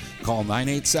proofing. Call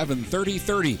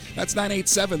 987-3030. That's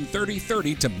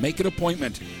 987-3030 to make an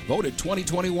appointment. Voted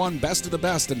 2021 Best of the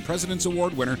Best and President's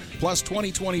Award winner, plus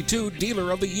 2022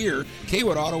 Dealer of the Year.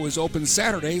 Kaywood Auto is open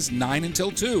Saturdays 9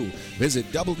 until 2. Visit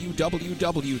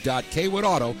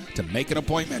www.kaywoodauto to make an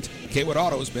appointment. Kaywood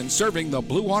Auto has been serving the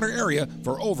Blue Water area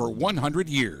for over 100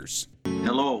 years.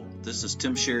 Hello, this is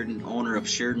Tim Sheridan, owner of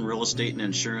Sheridan Real Estate and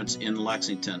Insurance in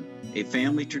Lexington, a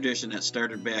family tradition that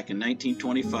started back in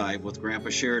 1925 with Grandpa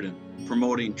Sheridan.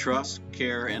 Promoting trust,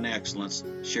 care, and excellence,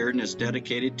 Sheridan is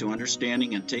dedicated to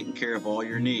understanding and taking care of all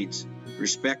your needs.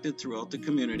 Respected throughout the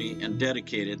community and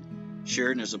dedicated,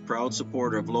 Sheridan is a proud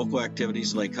supporter of local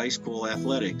activities like high school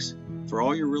athletics. For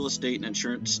all your real estate and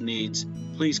insurance needs,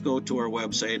 please go to our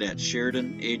website at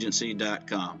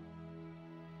SheridanAgency.com.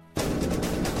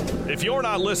 If you're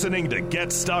not listening to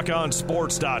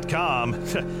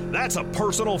GetStuckOnSports.com, that's a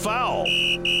personal foul.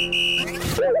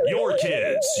 Your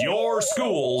kids, your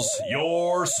schools,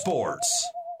 your sports.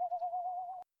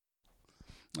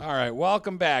 All right,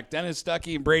 welcome back. Dennis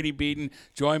Stuckey and Brady Beaton,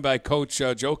 joined by Coach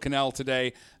Joe Cannell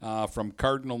today from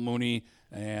Cardinal Mooney.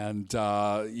 And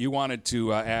you wanted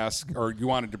to you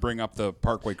wanted to bring up the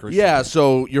Parkway Christian. Yeah,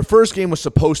 so your first game was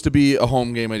supposed to be a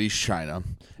home game at East China.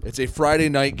 It's a Friday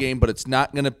night game, but it's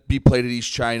not going to be played at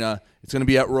East China. It's going to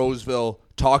be at Roseville.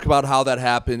 Talk about how that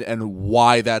happened and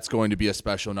why that's going to be a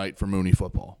special night for Mooney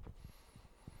football.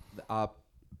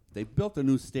 They built a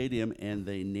new stadium, and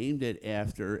they named it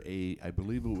after I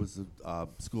believe it was a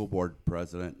school board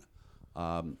president,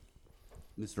 Mr.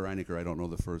 Einecker. I don't know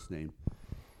the first name.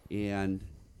 And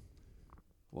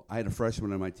I had a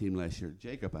freshman on my team last year,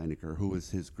 Jacob Einecker, who was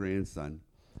his grandson.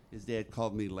 His dad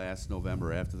called me last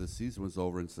November after the season was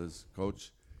over and says,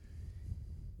 Coach,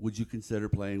 would you consider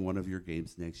playing one of your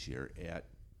games next year at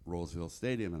Roseville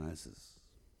Stadium? And I says,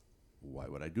 why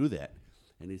would I do that?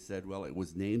 And he said, well, it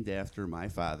was named after my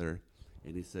father,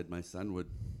 and he said my son would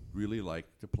really like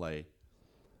to play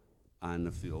on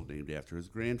the field named after his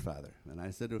grandfather. And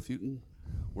I said, if you can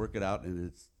work it out and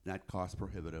it's not cost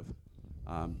prohibitive,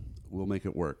 we'll make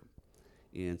it work.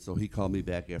 And so he called me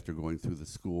back after going through the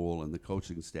school and the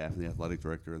coaching staff and the athletic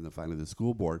director and finally the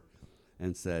school board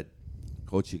and said,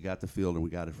 Coach, you got the field and we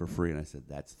got it for free. And I said,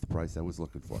 that's the price I was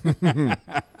looking for.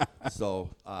 So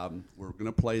we're going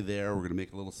to play there. We're going to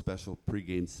make a little special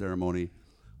pregame ceremony.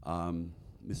 Mr.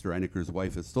 Einecker's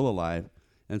wife is still alive,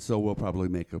 and so we'll probably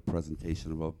make a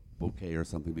presentation of a bouquet or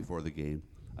something before the game,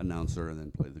 announce her, and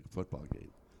then play the football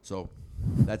game. So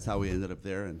that's how we ended up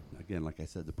there. And again, like I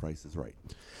said, the price is right.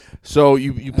 So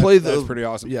you play the. That's pretty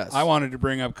awesome. Yes, I wanted to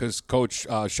bring up because Coach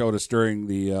showed us during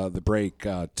the break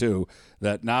too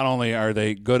that not only are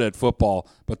they good at football,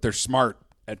 but they're smart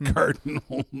at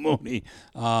Cardinal Mooney,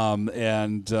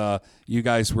 and you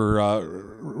guys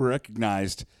were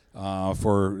recognized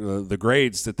for the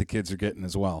grades that the kids are getting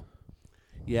as well.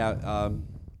 Yeah,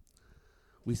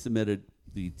 we submitted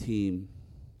the team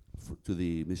to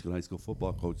the Michigan High School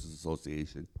Football Coaches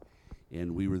Association,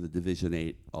 and we were the Division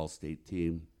VIII All-State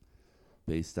team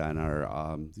based on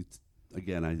our,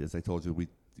 again, as I told you,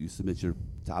 you submit your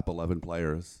top 11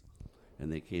 players,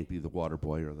 and they can't be the water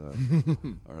boy or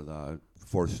the or the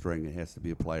fourth string. It has to be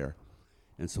a player.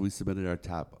 And so we submitted our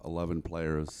top 11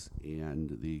 players,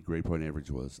 and the grade point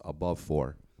average was above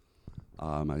 4.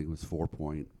 I think it was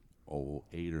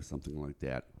 4.08 or something like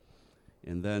that.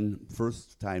 And then,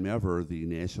 first time ever, the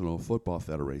National Football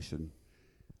Federation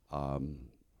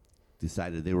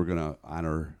decided they were going to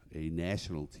honor a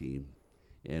national team,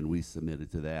 and we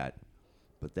submitted to that.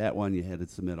 But that one, you had to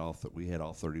submit we had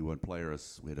all 31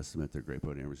 players. We had to submit their grade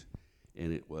point average,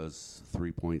 and it was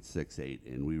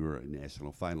 3.68, and we were a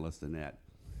national finalist in that.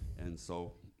 And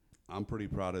so I'm pretty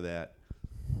proud of that.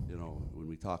 You know, when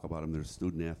we talk about them, they're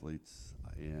student athletes,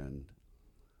 and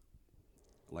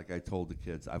like I told the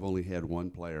kids, I've only had one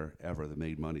player ever that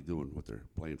made money doing what they're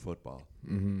playing football.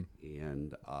 Mm-hmm.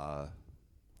 And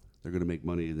they're going to make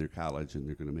money in their college, and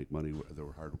they're going to make money with their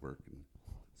hard work. And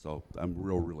so I'm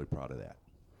really proud of that.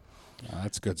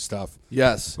 That's good stuff.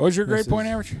 Yes. What was your grade point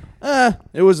average?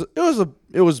 It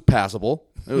was passable.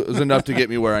 It was enough to get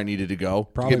me where I needed to go.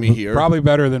 Probably, to get me here. Probably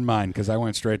better than mine because I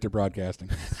went straight to broadcasting.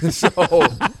 So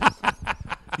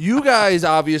you guys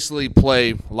obviously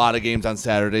play a lot of games on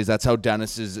Saturdays. That's how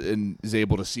Dennis is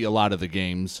able to see a lot of the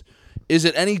games. Is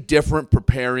it any different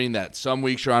preparing that some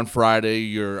weeks you're on Friday,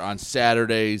 you're on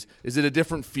Saturdays? Is it a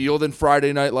different feel than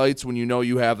Friday Night Lights when you know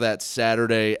you have that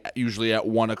Saturday, usually at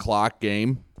 1 o'clock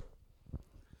game?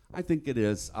 I think it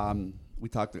is. We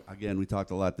talked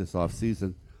a lot this off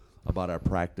season about our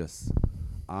practice.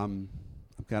 I'm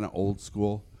kind of old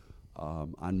school.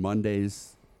 On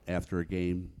Mondays after a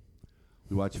game,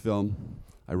 we watch film.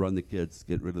 I run the kids,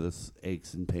 get rid of the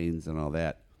aches and pains and all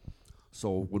that.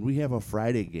 So when we have a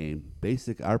Friday game,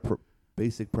 our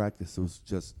basic practice was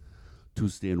just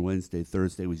Tuesday and Wednesday.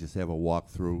 Thursday we just have a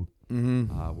walkthrough,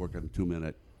 work on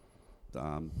 2-minute,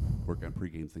 work on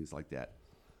pregame, things like that.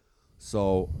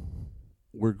 So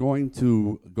we're going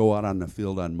to go out on the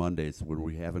field on Mondays when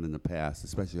we haven't in the past,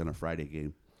 especially on a Friday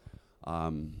game.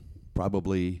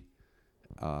 Probably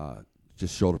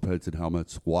just shoulder pads and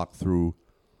helmets, walk through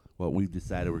what we've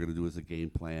decided we're going to do as a game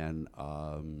plan.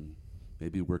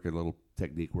 Maybe work a little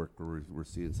technique work where we're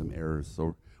seeing some errors.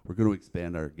 So we're going to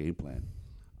expand our game plan,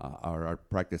 our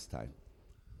practice time.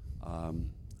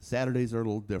 Saturdays are a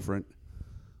little different.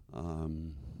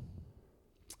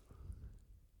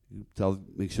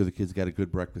 Make sure the kids got a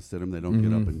good breakfast in them. They don't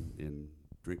get up and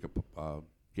drink a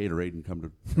Gatorade and come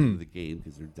to the game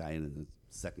because they're dying in the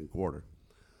second quarter.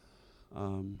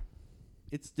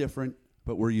 It's different,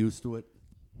 but we're used to it.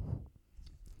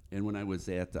 And when I was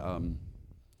at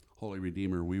Holy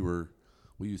Redeemer, we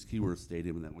used Keyworth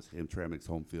Stadium, and that was Hamtramck's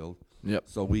home field. Yep.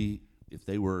 So if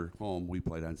they were home, we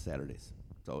played on Saturdays.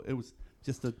 So it was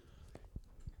just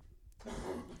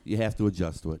you have to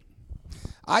adjust to it.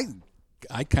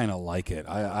 I kind of like it.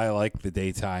 I like the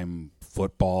daytime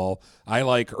football. I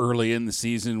like early in the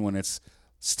season when it's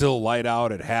still light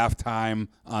out at halftime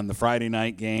on the Friday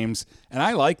night games. And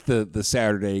I like the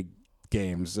Saturday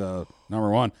games. Number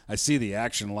one, I see the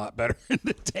action a lot better in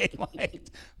the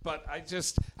daylight. But I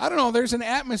don't know. There's an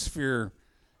atmosphere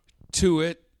to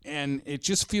it, and it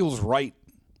just feels right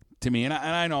to me. And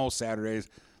I know Saturdays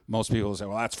Most people say,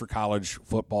 well, that's for college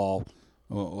football,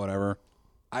 whatever.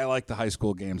 I like the high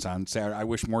school games on Saturday. I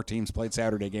wish more teams played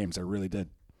Saturday games. I really did.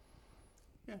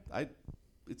 Yeah,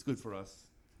 it's good for us.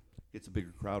 It's a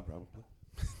bigger crowd, probably.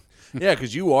 Yeah,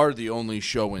 because you are the only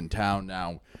show in town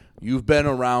now. You've been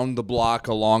around the block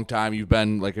a long time. You've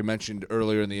been, like I mentioned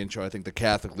earlier in the intro, I think the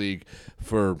Catholic League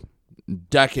for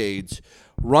decades.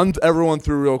 Run everyone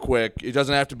through real quick. It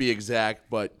doesn't have to be exact,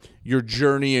 but your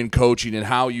journey in coaching and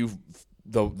how you've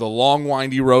the long,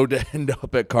 windy road to end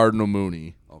up at Cardinal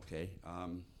Mooney. Okay.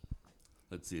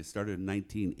 Let's see. It started in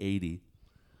 1980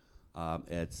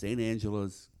 at St.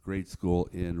 Angela's Grade School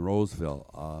in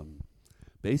Roseville.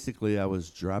 Basically, I was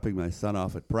dropping my son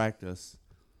off at practice,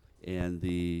 and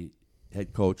the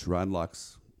head coach, Ron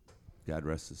Lux, God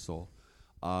rest his soul,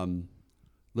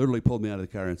 literally pulled me out of the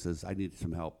car and says, I need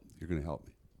some help. You're going to help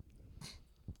me.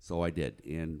 So I did,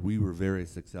 and we were very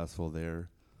successful there.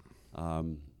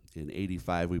 In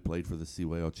 85, we played for the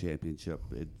CYO Championship.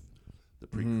 The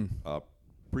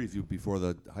preview before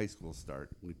the high school start.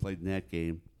 We played in that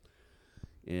game.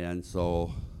 And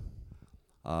so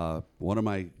one of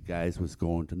my guys was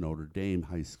going to Notre Dame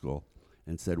High School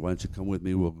and said, why don't you come with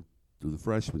me? We'll do the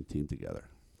freshman team together.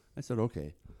 I said,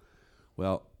 okay.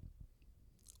 Well,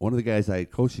 one of the guys I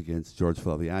had coached against, George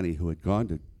Flaviani, who had gone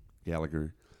to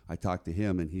Gallagher, I talked to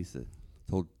him, and he said,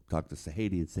 talked to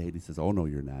Sahady, and Sahady says, oh, no,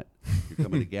 you're not. You're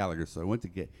coming to Gallagher. So I went to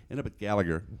ended up at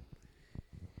Gallagher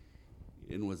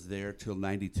and was there till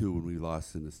 92 when we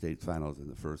lost in the state finals in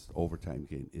the first overtime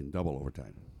game, in double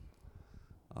overtime.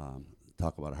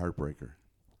 Talk about a heartbreaker.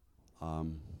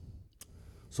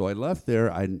 So I left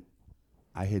there.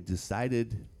 I had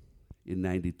decided in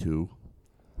 92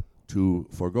 to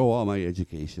forego all my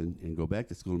education and go back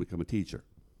to school and become a teacher.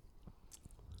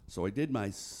 So I did my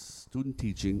student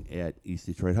teaching at East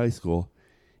Detroit High School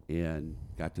and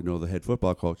got to know the head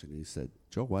football coach, and he said,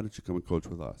 Joe, why don't you come and coach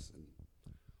with us? And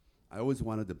I always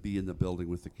wanted to be in the building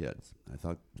with the kids. I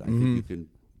thought, I think you can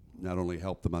not only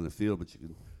help them on the field, but you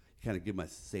can kind of give them a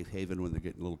safe haven when they're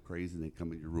getting a little crazy and they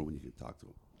come in your room and you can talk to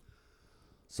them.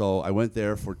 So I went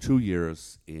there for 2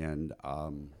 years, and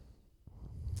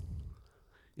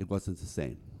it wasn't the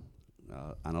same.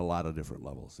 On a lot of different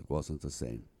levels, it wasn't the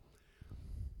same.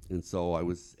 And so I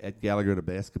was at Gallagher at a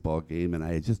basketball game, and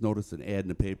I had just noticed an ad in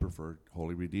the paper for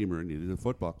Holy Redeemer and needed a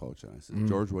football coach. And I said,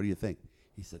 George, what do you think?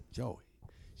 He said, Joe,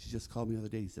 she just called me the other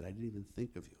day. He said, I didn't even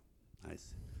think of you.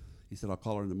 He said, I'll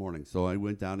call her in the morning. So I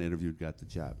went down, interviewed, got the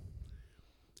job.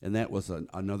 And that was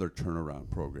another turnaround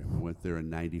program. I went there in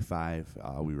 95.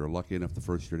 We were lucky enough the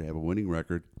first year to have a winning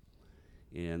record.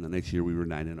 And the next year we were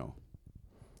 9-0.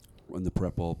 Won the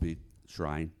Prep Bowl, beat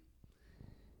Shrine.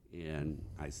 And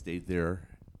I stayed there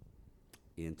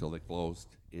until they closed.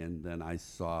 And then I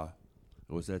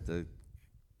was at the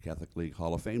Catholic League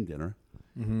Hall of Fame dinner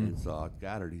and saw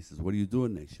Goddard. He says, what are you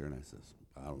doing next year? And I says,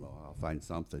 I don't know. I'll find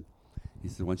something. He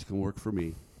said, why don't you come work for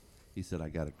me? He said, I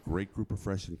got a great group of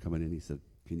freshmen coming in. He said,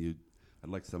 I'd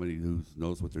like somebody who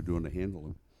knows what they're doing to handle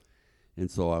them. And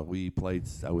so we played,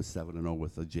 I was 7-0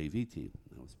 with a JV team.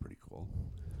 That was pretty cool.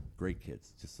 Great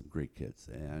kids, just some great kids.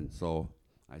 And so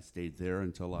I stayed there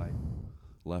until I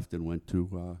left and went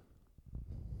to,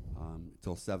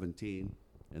 until 17.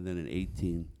 And then in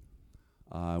 18,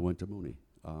 I went to Mooney.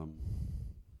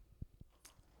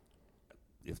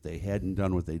 If they hadn't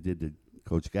done what they did to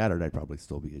Coach Goddard, I'd probably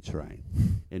still be at Shrine.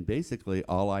 And basically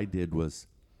all I did was,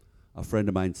 a friend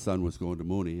of mine's son was going to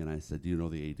Mooney, and I said, do you know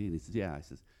the AD? And he said, yeah. I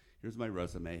said, here's my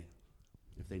resume.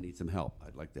 If they need some help,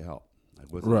 I'd like to help. I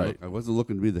wasn't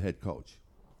looking to be the head coach.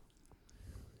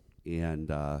 And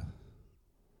I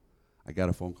got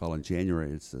a phone call in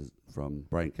January. It says from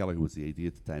Brian Kelly, who was the AD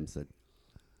at the time, said,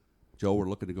 Joe, we're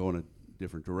looking to go in a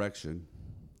different direction.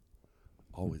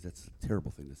 Always, that's a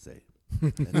terrible thing to say.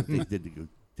 That's what they did to go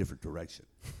different direction.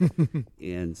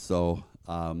 And so,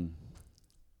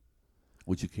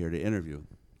 would you care to interview?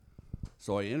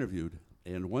 So I interviewed,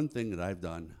 and one thing that I've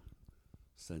done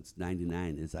since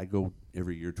 99 is I go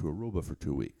every year to Aruba for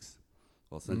 2 weeks.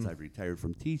 Well, since I've retired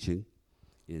from teaching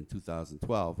in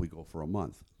 2012, we go for a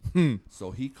month. So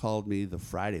he called me the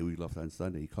Friday, we left on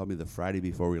Sunday, he called me the Friday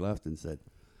before we left and said,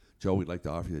 Joe, we'd like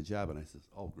to offer you the job. And I said,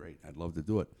 oh, great, I'd love to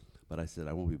do it. But I said,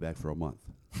 I won't be back for a month.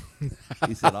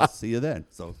 He said, I'll see you then.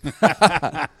 So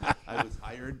I was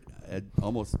hired at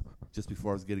almost just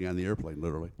before I was getting on the airplane,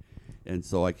 literally. And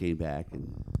so I came back,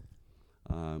 and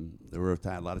there were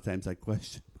a lot of times I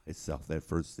questioned myself that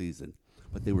first season.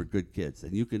 But they were good kids,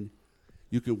 and you can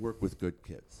work with good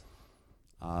kids.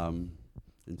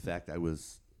 In fact, I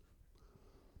was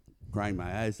crying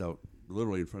my eyes out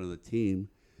literally in front of the team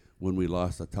when we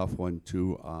lost a tough one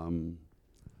to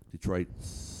Detroit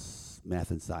was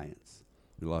math and science.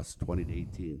 We lost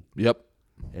 20-18. Yep.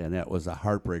 And that was a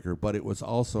heartbreaker. But it was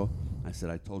also, I said,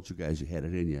 I told you guys you had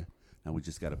it in you. Now we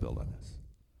just got to build on this.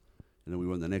 And then we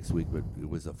won the next week, but it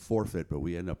was a forfeit. But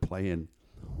we ended up playing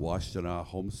Washtenaw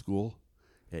homeschool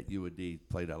at UAD.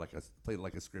 Played like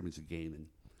a scrimmage game,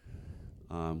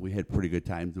 and we had pretty good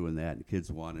time doing that. And the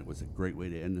kids won. It was a great way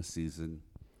to end the season,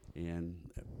 and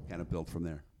kind of built from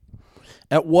there.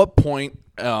 At what point,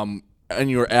 and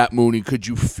you're at Mooney, could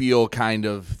you feel kind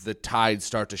of the tide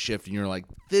start to shift, and you're like,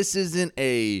 this isn't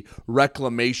a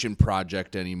reclamation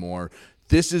project anymore.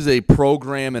 This is a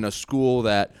program and a school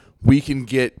that we can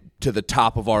get to the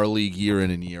top of our league year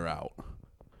in and year out?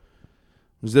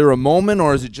 Was there a moment,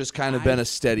 or has it just kind of been a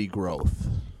steady growth?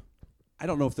 I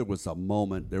don't know if there was a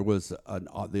moment. There was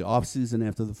the off season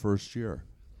after the first year.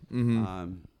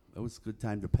 Mm-hmm. It was a good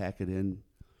time to pack it in.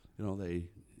 You know,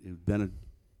 it'd been a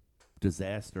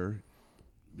disaster,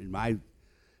 in my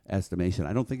estimation.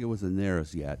 I don't think it was in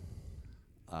theirs yet.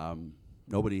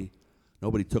 Nobody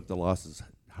took the losses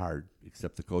hard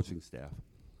except the coaching staff.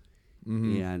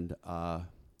 Mm-hmm. And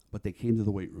but they came to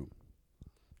the weight room,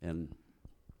 and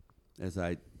as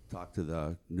I talked to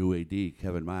the new AD,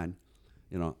 Kevin Mon,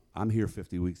 you know, I'm here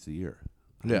 50 weeks a year.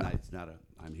 Yeah.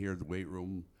 I'm here at the weight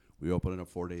room. We open it up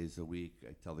 4 days a week.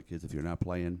 I tell the kids, if you're not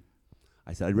playing,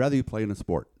 I said, I'd rather you play in a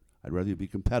sport. I'd rather you be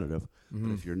competitive. Mm-hmm.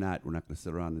 But if you're not, we're not going to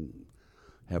sit around and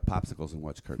have popsicles and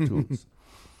watch cartoons.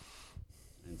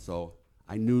 And so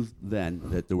I knew then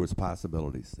that there was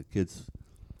possibilities. The kids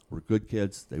were good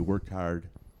kids. They worked hard.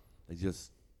 They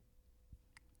just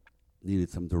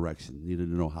needed some direction, needed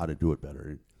to know how to do it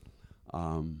better.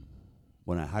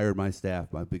 When I hired my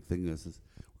staff, my big thing is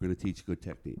we're going to teach good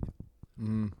technique.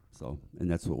 Mm-hmm. So, and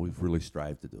that's what we've really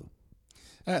strived to do.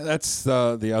 That's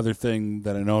the other thing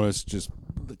that I noticed, just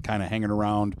kind of hanging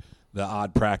around the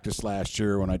odd practice last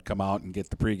year when I'd come out and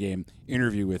get the pregame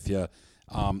interview with you.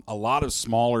 A lot of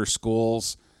smaller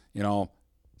schools, you know,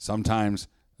 sometimes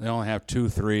they only have 2,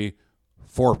 3,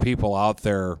 4 people out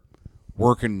there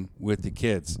working with the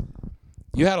kids.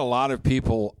 You had a lot of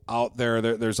people out there.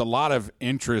 There's a lot of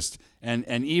interest, and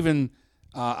even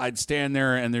I'd stand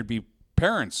there and there'd be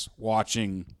parents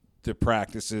watching the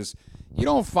practices. You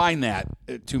don't find that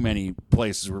at too many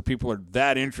places where people are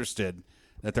that interested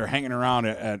that they're hanging around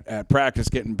at practice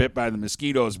getting bit by the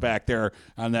mosquitoes back there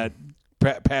on that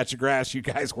patch of grass you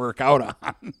guys work out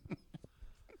on.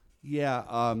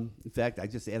 Yeah. In fact, I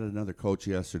just added another coach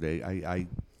yesterday.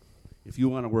 If you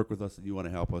want to work with us and you want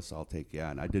to help us, I'll take you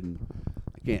on. I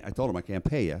told him I can't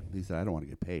pay you. He said, I don't want to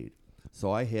get paid.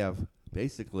 So I have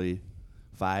basically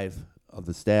 5 of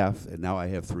the staff, and now I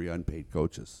have 3 unpaid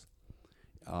coaches.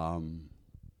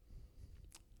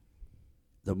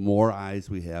 The more eyes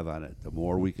we have on it, the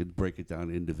more we can break it down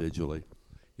individually.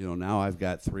 You know, now I've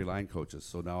got 3 line coaches,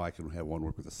 so now I can have one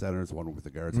work with the centers, one work with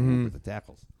the guards, and one work with the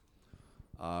tackles.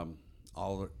 All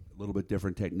a little bit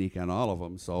different technique on all of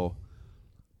them. So,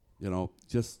 you know,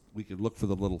 just we can look for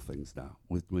the little things now.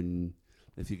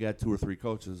 If you got 2 or 3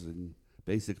 coaches, and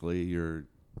basically you're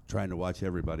trying to watch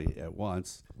everybody at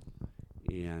once,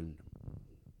 and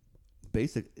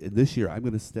this year I'm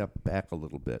going to step back a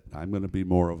little bit. I'm going to be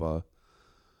more of a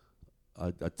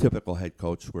typical head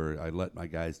coach where I let my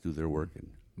guys do their work. And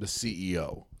the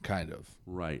CEO, kind of.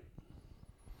 Right.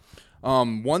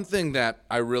 One thing that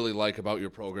I really like about your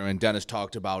program, and Dennis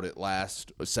talked about it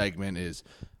last segment, is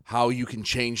how you can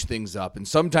change things up. And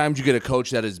sometimes you get a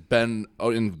coach that has been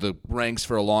in the ranks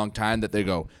for a long time that they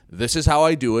go, this is how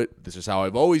I do it, this is how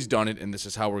I've always done it, and this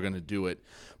is how we're going to do it.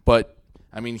 But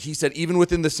I mean, he said even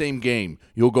within the same game,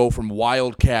 you'll go from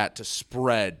wildcat to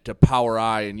spread to power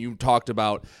eye, and you talked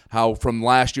about how from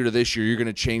last year to this year, you're going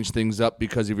to change things up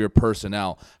because of your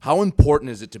personnel. How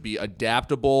important is it to be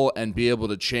adaptable and be able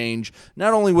to change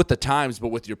not only with the times but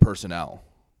with your personnel?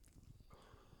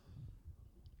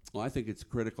 Well, I think it's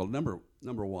critical. Number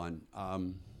one,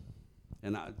 and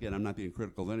again, I'm not being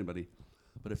critical of anybody,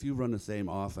 but if you run the same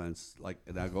offense,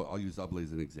 and I'll use Ubley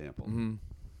as an example.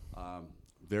 Mm-hmm.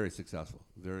 Very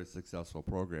successful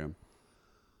program.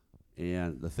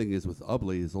 And the thing is with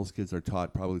Ubley is those kids are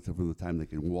taught probably from the time they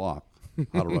can walk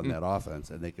how to run that offense,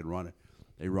 and they can run it.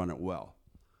 They run it well.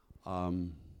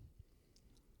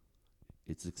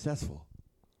 It's successful,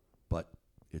 but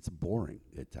it's boring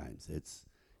at times. It's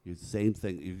the same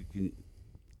thing.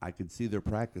 I can see their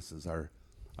practices are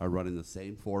running the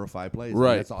same 4 or 5 plays.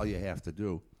 Right. That's all you have to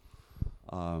do.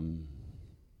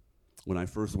 When I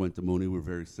first went to Mooney, we were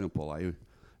very simple. I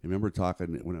remember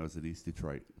talking when I was at East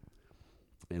Detroit,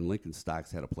 and Lincoln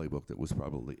Stocks had a playbook that was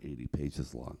probably 80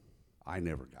 pages long. I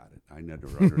never got it. I never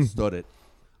understood it.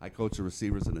 I coached the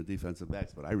receivers and the defensive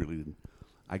backs, but I really didn't.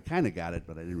 I kind of got it,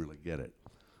 but I didn't really get it.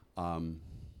 And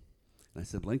I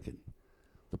said, Lincoln,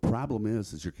 the problem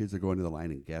is your kids are going to the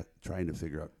line and trying to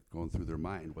figure out, going through their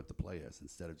mind what the play is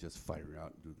instead of just firing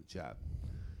out and do the job.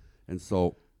 And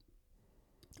so,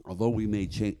 although we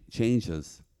made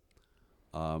changes,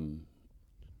 the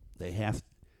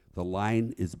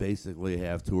line is basically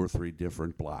have 2 or 3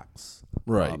 different blocks.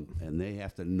 Right. And they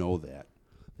have to know that.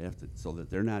 They have to, so that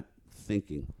they're not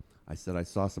thinking. I said I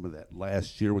saw some of that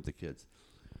last year with the kids.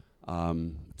 2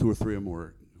 or 3 of them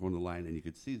were going to the line, and you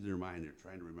could see in their mind they're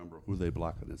trying to remember who they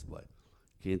block on this play.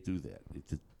 Can't do that.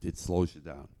 It slows you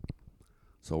down.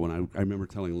 So when I remember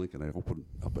telling Lincoln, I opened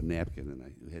up a napkin and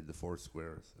I had the 4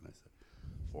 squares, and I said,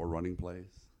 4 running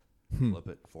plays, flip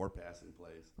it, 4 passing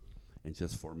plays, and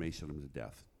just formation them to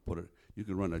death. You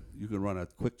can run a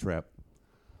quick trap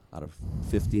out of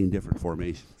 15 different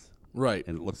formations. Right.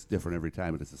 And it looks different every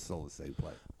time, but it's still the same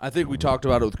play. I think we talked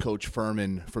about it with Coach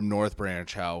Furman from North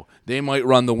Branch, how they might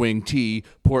run the wing T,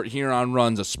 Port Huron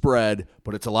runs a spread,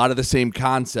 but it's a lot of the same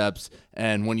concepts.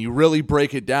 And when you really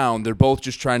break it down, they're both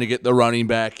just trying to get the running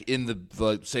back in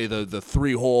the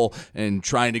 3 hole and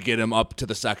trying to get him up to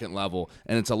the second level.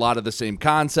 And it's a lot of the same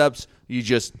concepts.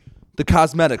 The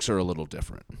cosmetics are a little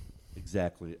different.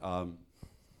 Exactly. We're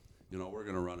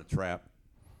going to run a trap.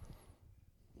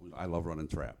 I love running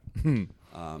trap.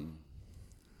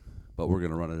 But we're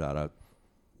going to run it out of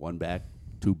 1 back,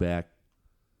 2 back,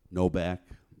 no back.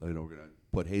 We're going to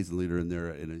put Hazenleader in there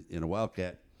in a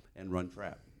wildcat and run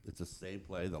trap. It's the same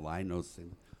play. The line knows the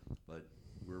same. But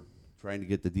we're trying to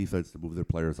get the defense to move their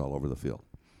players all over the field.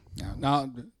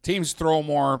 Now teams throw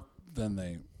more than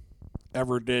they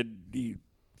ever did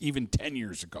even 10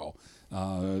 years ago,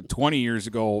 20 years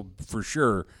ago for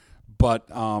sure. But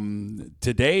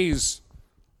today's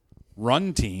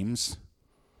run teams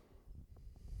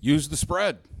use the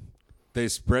spread. They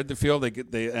spread the field.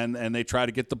 They try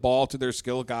to get the ball to their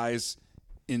skill guys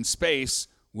in space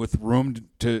with room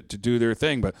to do their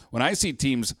thing. But when I see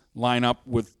teams line up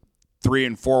with 3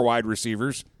 and 4 wide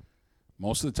receivers,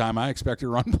 most of the time I expect a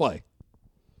run play.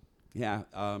 Yeah.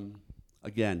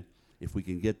 Again, if we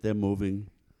can get them moving,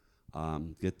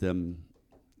 get them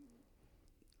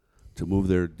to move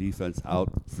their defense out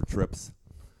for trips.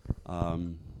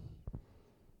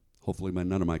 Hopefully,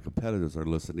 none of my competitors are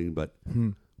listening, but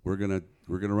we're gonna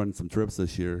run some trips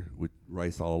this year with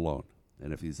Rice all alone.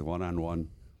 And if he's a 1-on-1,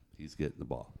 he's getting the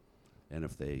ball. And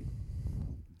if they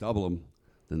double him,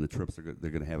 then the trips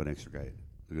they're gonna have an extra guy.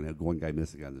 They're gonna have 1 guy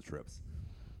missing on the trips.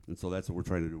 And so that's what we're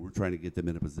trying to do. We're trying to get them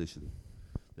in a position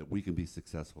that we can be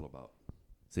successful about.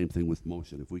 Same thing with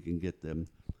motion. If we can get them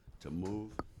to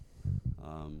move,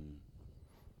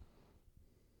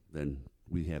 then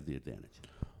we have the advantage.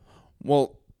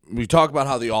 Well, we talk about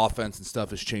how the offense and stuff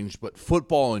has changed, but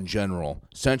football in general,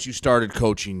 since you started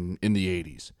coaching in the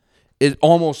 80s, it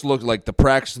almost looked like the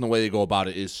practice and the way they go about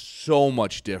it is so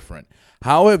much different.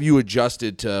 How have you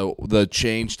adjusted to the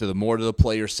change to the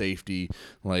player safety?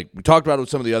 Like we talked about it with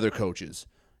some of the other coaches.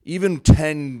 Even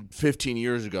 10, 15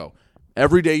 years ago,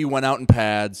 every day you went out in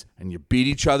pads and you beat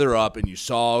each other up and you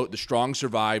saw the strong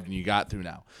survived and you got through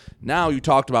now. Now you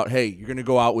talked about, hey, you're going to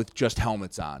go out with just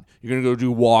helmets on. You're going to go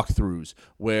do walkthroughs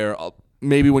where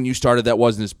maybe when you started that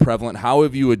wasn't as prevalent. How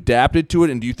have you adapted to it,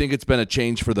 and do you think it's been a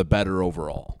change for the better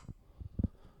overall?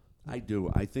 I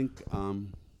do. I think,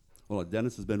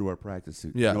 Dennis has been to our practice.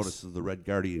 He Yes. notices the red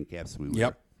Guardian caps we wear.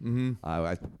 Yep. Mm-hmm.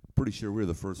 I'm pretty sure we're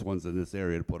the first ones in this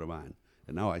area to put them on.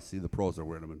 And now I see the pros are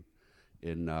wearing them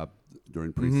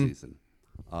during preseason.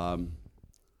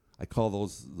 I call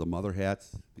those the mother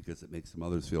hats because it makes the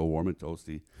mothers feel warm and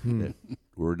toasty. That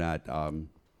we're not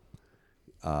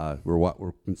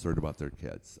we're concerned about their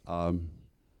kids. I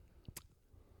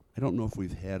don't know if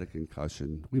we've had a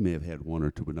concussion. We may have had 1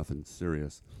 or 2, but nothing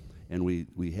serious. And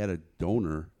we had a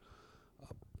donor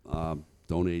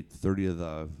donate 30 of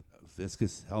the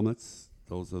viscous helmets.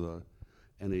 Those are the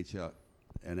NFL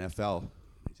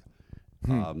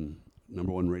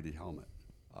number 1 rated helmet.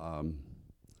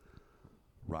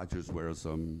 Rogers wears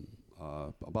them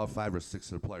about 5 or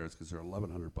 6 of the players because they're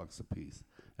 $1,100 a piece,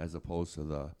 as opposed to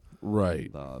the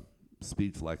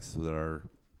Speed Flex that are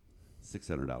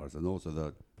 $600, and those are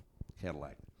the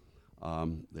Cadillac.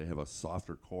 They have a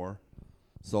softer core,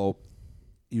 so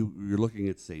you're looking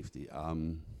at safety.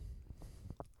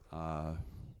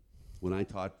 When I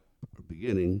taught at the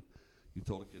beginning, you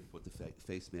told a kid to put the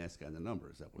face mask on the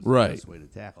numbers. That was the best way to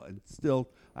tackle. And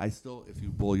I still, if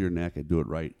you pull your neck and do it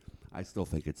right, I still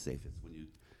think it's safe. It's when you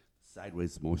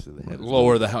sideways motion of the head.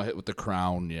 Lower the head with the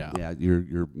crown, yeah. Yeah,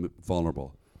 you're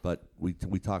vulnerable. But we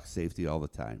talk safety all the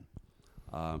time.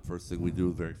 First thing we do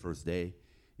the very first day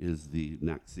is the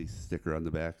Nazi sticker on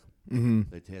the back.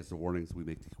 Mhm. It has the warnings. We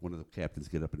make one of the captains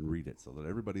get up and read it so that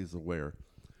everybody is aware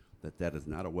that that is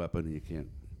not a weapon and you can't.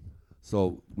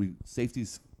 So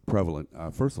safety's prevalent.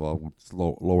 First of all, it's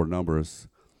lower numbers.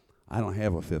 I don't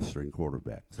have a fifth string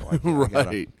quarterback, so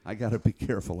I gotta be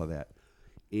careful of that.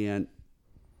 And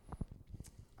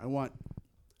I want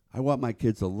my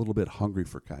kids a little bit hungry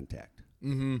for contact.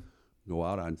 Mm-hmm. Go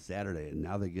out on Saturday, and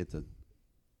now they get to.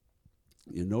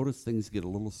 You notice things get a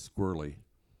little squirrely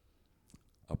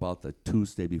about the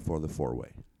Tuesday before the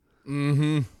 4-way.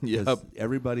 Mm-hmm. Yep.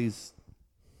 Everybody's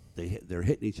they're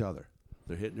hitting each other.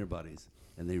 They're hitting their buddies,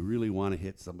 and they really want to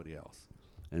hit somebody else,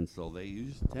 and so they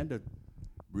usually tend to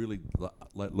really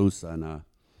let loose on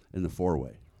in the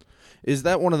 4-way. Is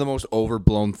that one of the most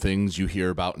overblown things you hear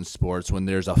about in sports when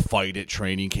there's a fight at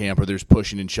training camp or there's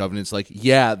pushing and shoving? It's like,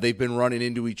 yeah, they've been running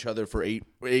into each other for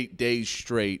eight days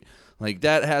straight. Like,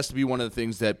 that has to be one of the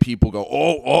things that people go,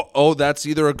 oh, that's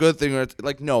either a good thing or it's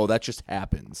like, no, that just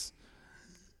happens.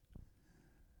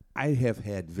 I have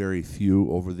had very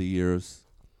few over the years.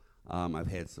 I've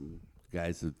had some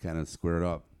guys that kind of squared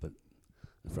up, but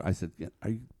I said,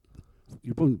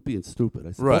 you're being stupid.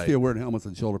 I said, both of you are wearing helmets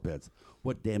and shoulder pads.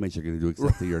 What damage are you going to do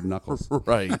except to your knuckles?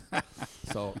 Right.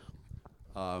 So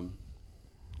I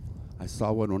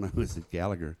saw one when I was at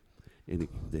Gallagher, and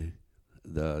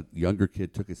the younger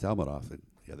kid took his helmet off, and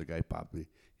the other guy popped me.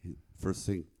 First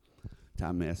thing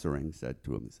Tom Masserang said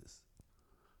to him, he says,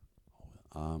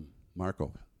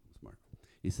 Marco.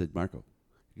 He said, Marco,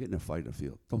 you're getting in a fight in the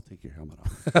field. Don't take your helmet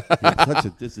off. It's such a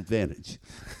disadvantage.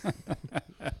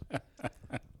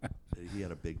 He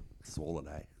had a big swollen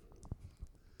eye.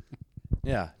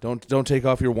 Yeah, don't take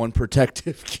off your one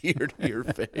protective gear to your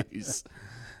face.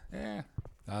 Yeah,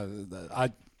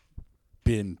 I've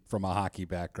been from a hockey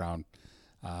background.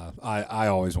 I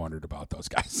always wondered about those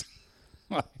guys.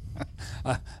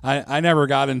 I never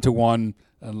got into one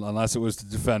unless it was to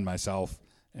defend myself.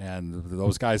 And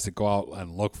those guys that go out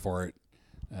and look for it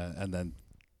and then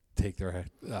take their head,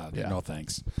 no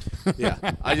thanks. Yeah,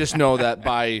 I just know that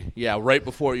right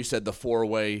before you said the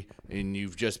 4-way, and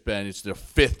you've just been, it's the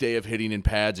 5th day of hitting in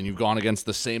pads, and you've gone against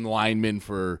the same lineman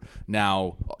for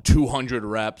now 200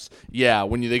 reps. Yeah,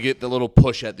 when they get the little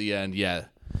push at the end,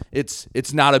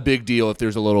 it's not a big deal if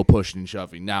there's a little pushing and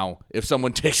shoving. Now, if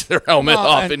someone takes their helmet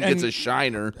off and gets a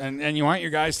shiner. And you want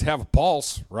your guys to have a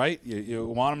pulse, right? You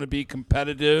want them to be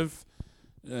competitive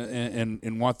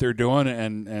in what they're doing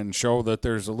and show that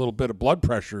there's a little bit of blood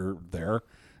pressure there,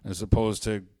 as opposed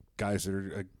to guys that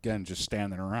are, again, just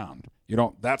standing around.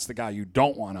 That's the guy you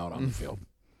don't want out on the field.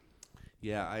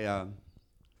 Yeah,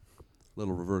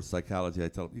 little reverse psychology. I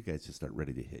tell them, you guys just aren't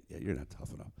ready to hit yet. You're not tough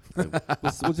enough.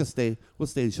 We'll just stay. We'll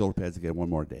stay in shoulder pads again one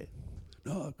more day.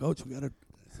 No, coach, we got to.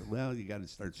 I said, well, you got to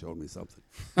start showing me something.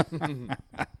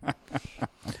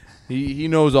 He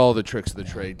knows all the tricks of the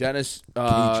trade. Dennis,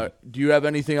 do you have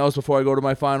anything else before I go to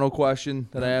my final question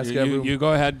that I ask everyone? You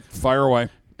go ahead, fire away.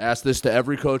 Ask this to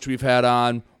every coach we've had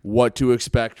on: what to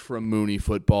expect from Mooney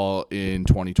football in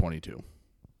 2022.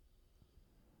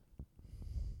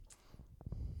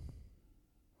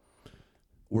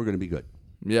 We're going to be good.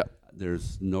 Yep.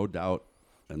 There's no doubt,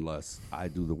 unless I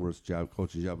do the worst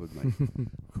coaching job of my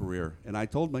career. And I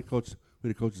told my coach, we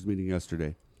had a coaches meeting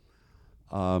yesterday,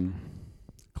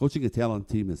 coaching a talented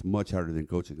team is much harder than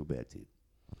coaching a bad team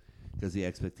because the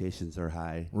expectations are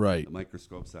high. Right. The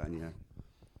microscope's on you.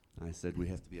 I said we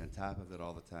have to be on top of it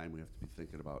all the time. We have to be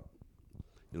thinking about,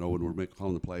 when we're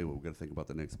calling the play, we've got to think about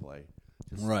the next play.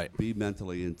 Just be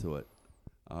mentally into it.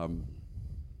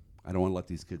 I don't want to let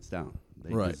these kids down.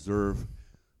 They deserve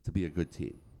to be a good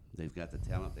team. They've got the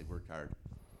talent. They work hard.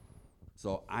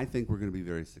 So I think we're going to be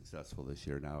very successful this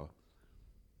year. Now,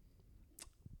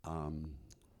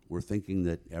 we're thinking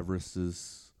that Everest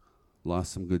has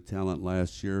lost some good talent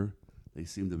last year. They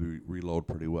seem to reload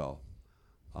pretty well.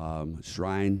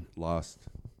 Shrine lost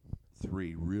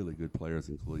 3 really good players,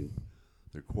 including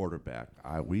their quarterback.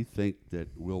 We think that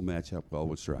we'll match up well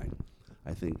with Shrine.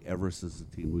 I think Everest is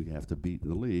the team we have to beat in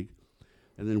the league.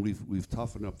 And then we've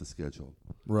toughened up the schedule.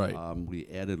 Right. We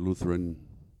added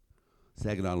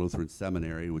Saginaw Lutheran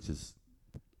Seminary, which is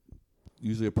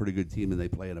usually a pretty good team, and they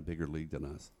play in a bigger league than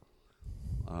us.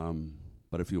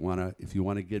 But if you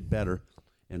wanna get better,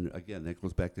 and again that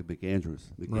goes back to McAndrews.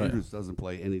 McAndrews doesn't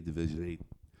play any Division 8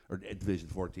 or Division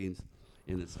 4 teams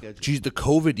in its schedule. Geez, the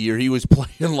COVID year he was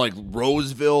playing like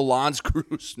Roseville, L'Anse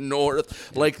Creuse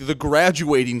North. Like the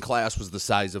graduating class was the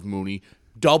size of Mooney,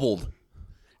 doubled.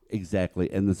 Exactly,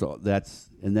 and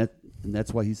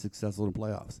that's why he's successful in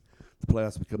playoffs. The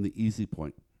playoffs become the easy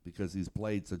point because he's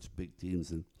played such big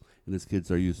teams and his kids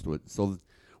are used to it. So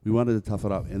we wanted to tough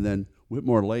it up. And then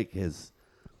Whitmore Lake has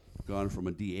gone from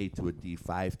a D8 to a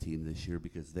D5 team this year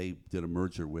because they did a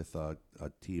merger with a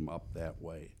team up that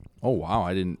way. Oh wow,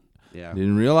 I didn't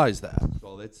realize that.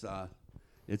 So it's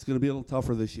going to be a little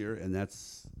tougher this year, and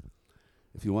that's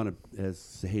if you want to,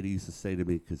 as Haiti used to say to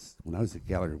me, because when I was at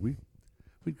Gallagher, we'd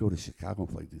go to Chicago and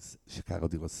play Chicago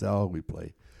de La Salle. We'd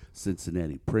play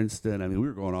Cincinnati, Princeton. I mean, we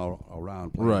were going all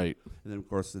around playing. Right. And then, of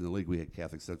course, in the league, we had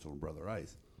Catholic Central and Brother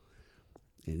Rice.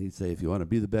 And he'd say, if you want to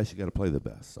be the best, you got to play the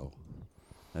best. So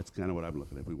that's kind of what I'm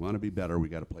looking at. If we want to be better, we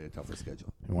got to play a tougher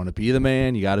schedule. You want to be the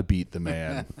man, you got to beat the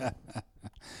man.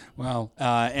 Well,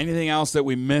 anything else that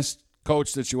we missed,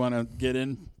 Coach, that you want to get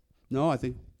in? No, I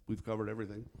think we've covered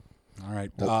everything. All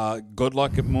right. Good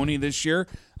luck at Mooney this year.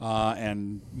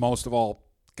 And most of all,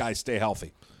 guys, stay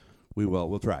healthy. We will.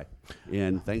 We'll try.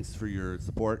 And thanks for your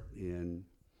support, and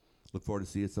look forward to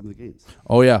seeing some of the games.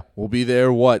 Oh, yeah. We'll be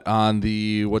there, on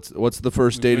the what's the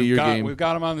first date of your game? We've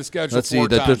got them on the schedule. Let's four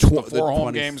see. times. The 4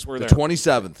 home games were there. The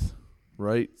 27th,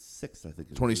 right? 6th, I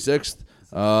think. 26th.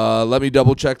 Let me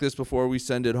double-check this before we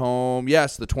send it home.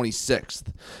 Yes, the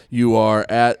 26th. You are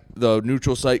at the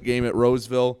neutral site game at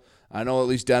Roseville. I know at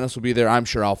least Dennis will be there. I'm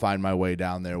sure I'll find my way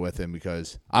down there with him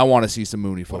because I want to see some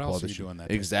Mooney football. What else this are you year. doing that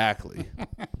day? Exactly.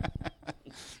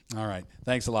 All right.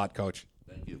 Thanks a lot, Coach.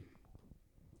 Thank you.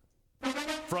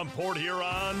 From Port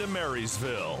Huron to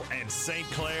Marysville and St.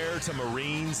 Clair to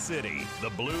Marine City, the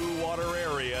Blue Water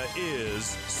area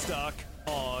is Stuck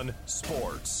on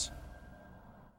Sports.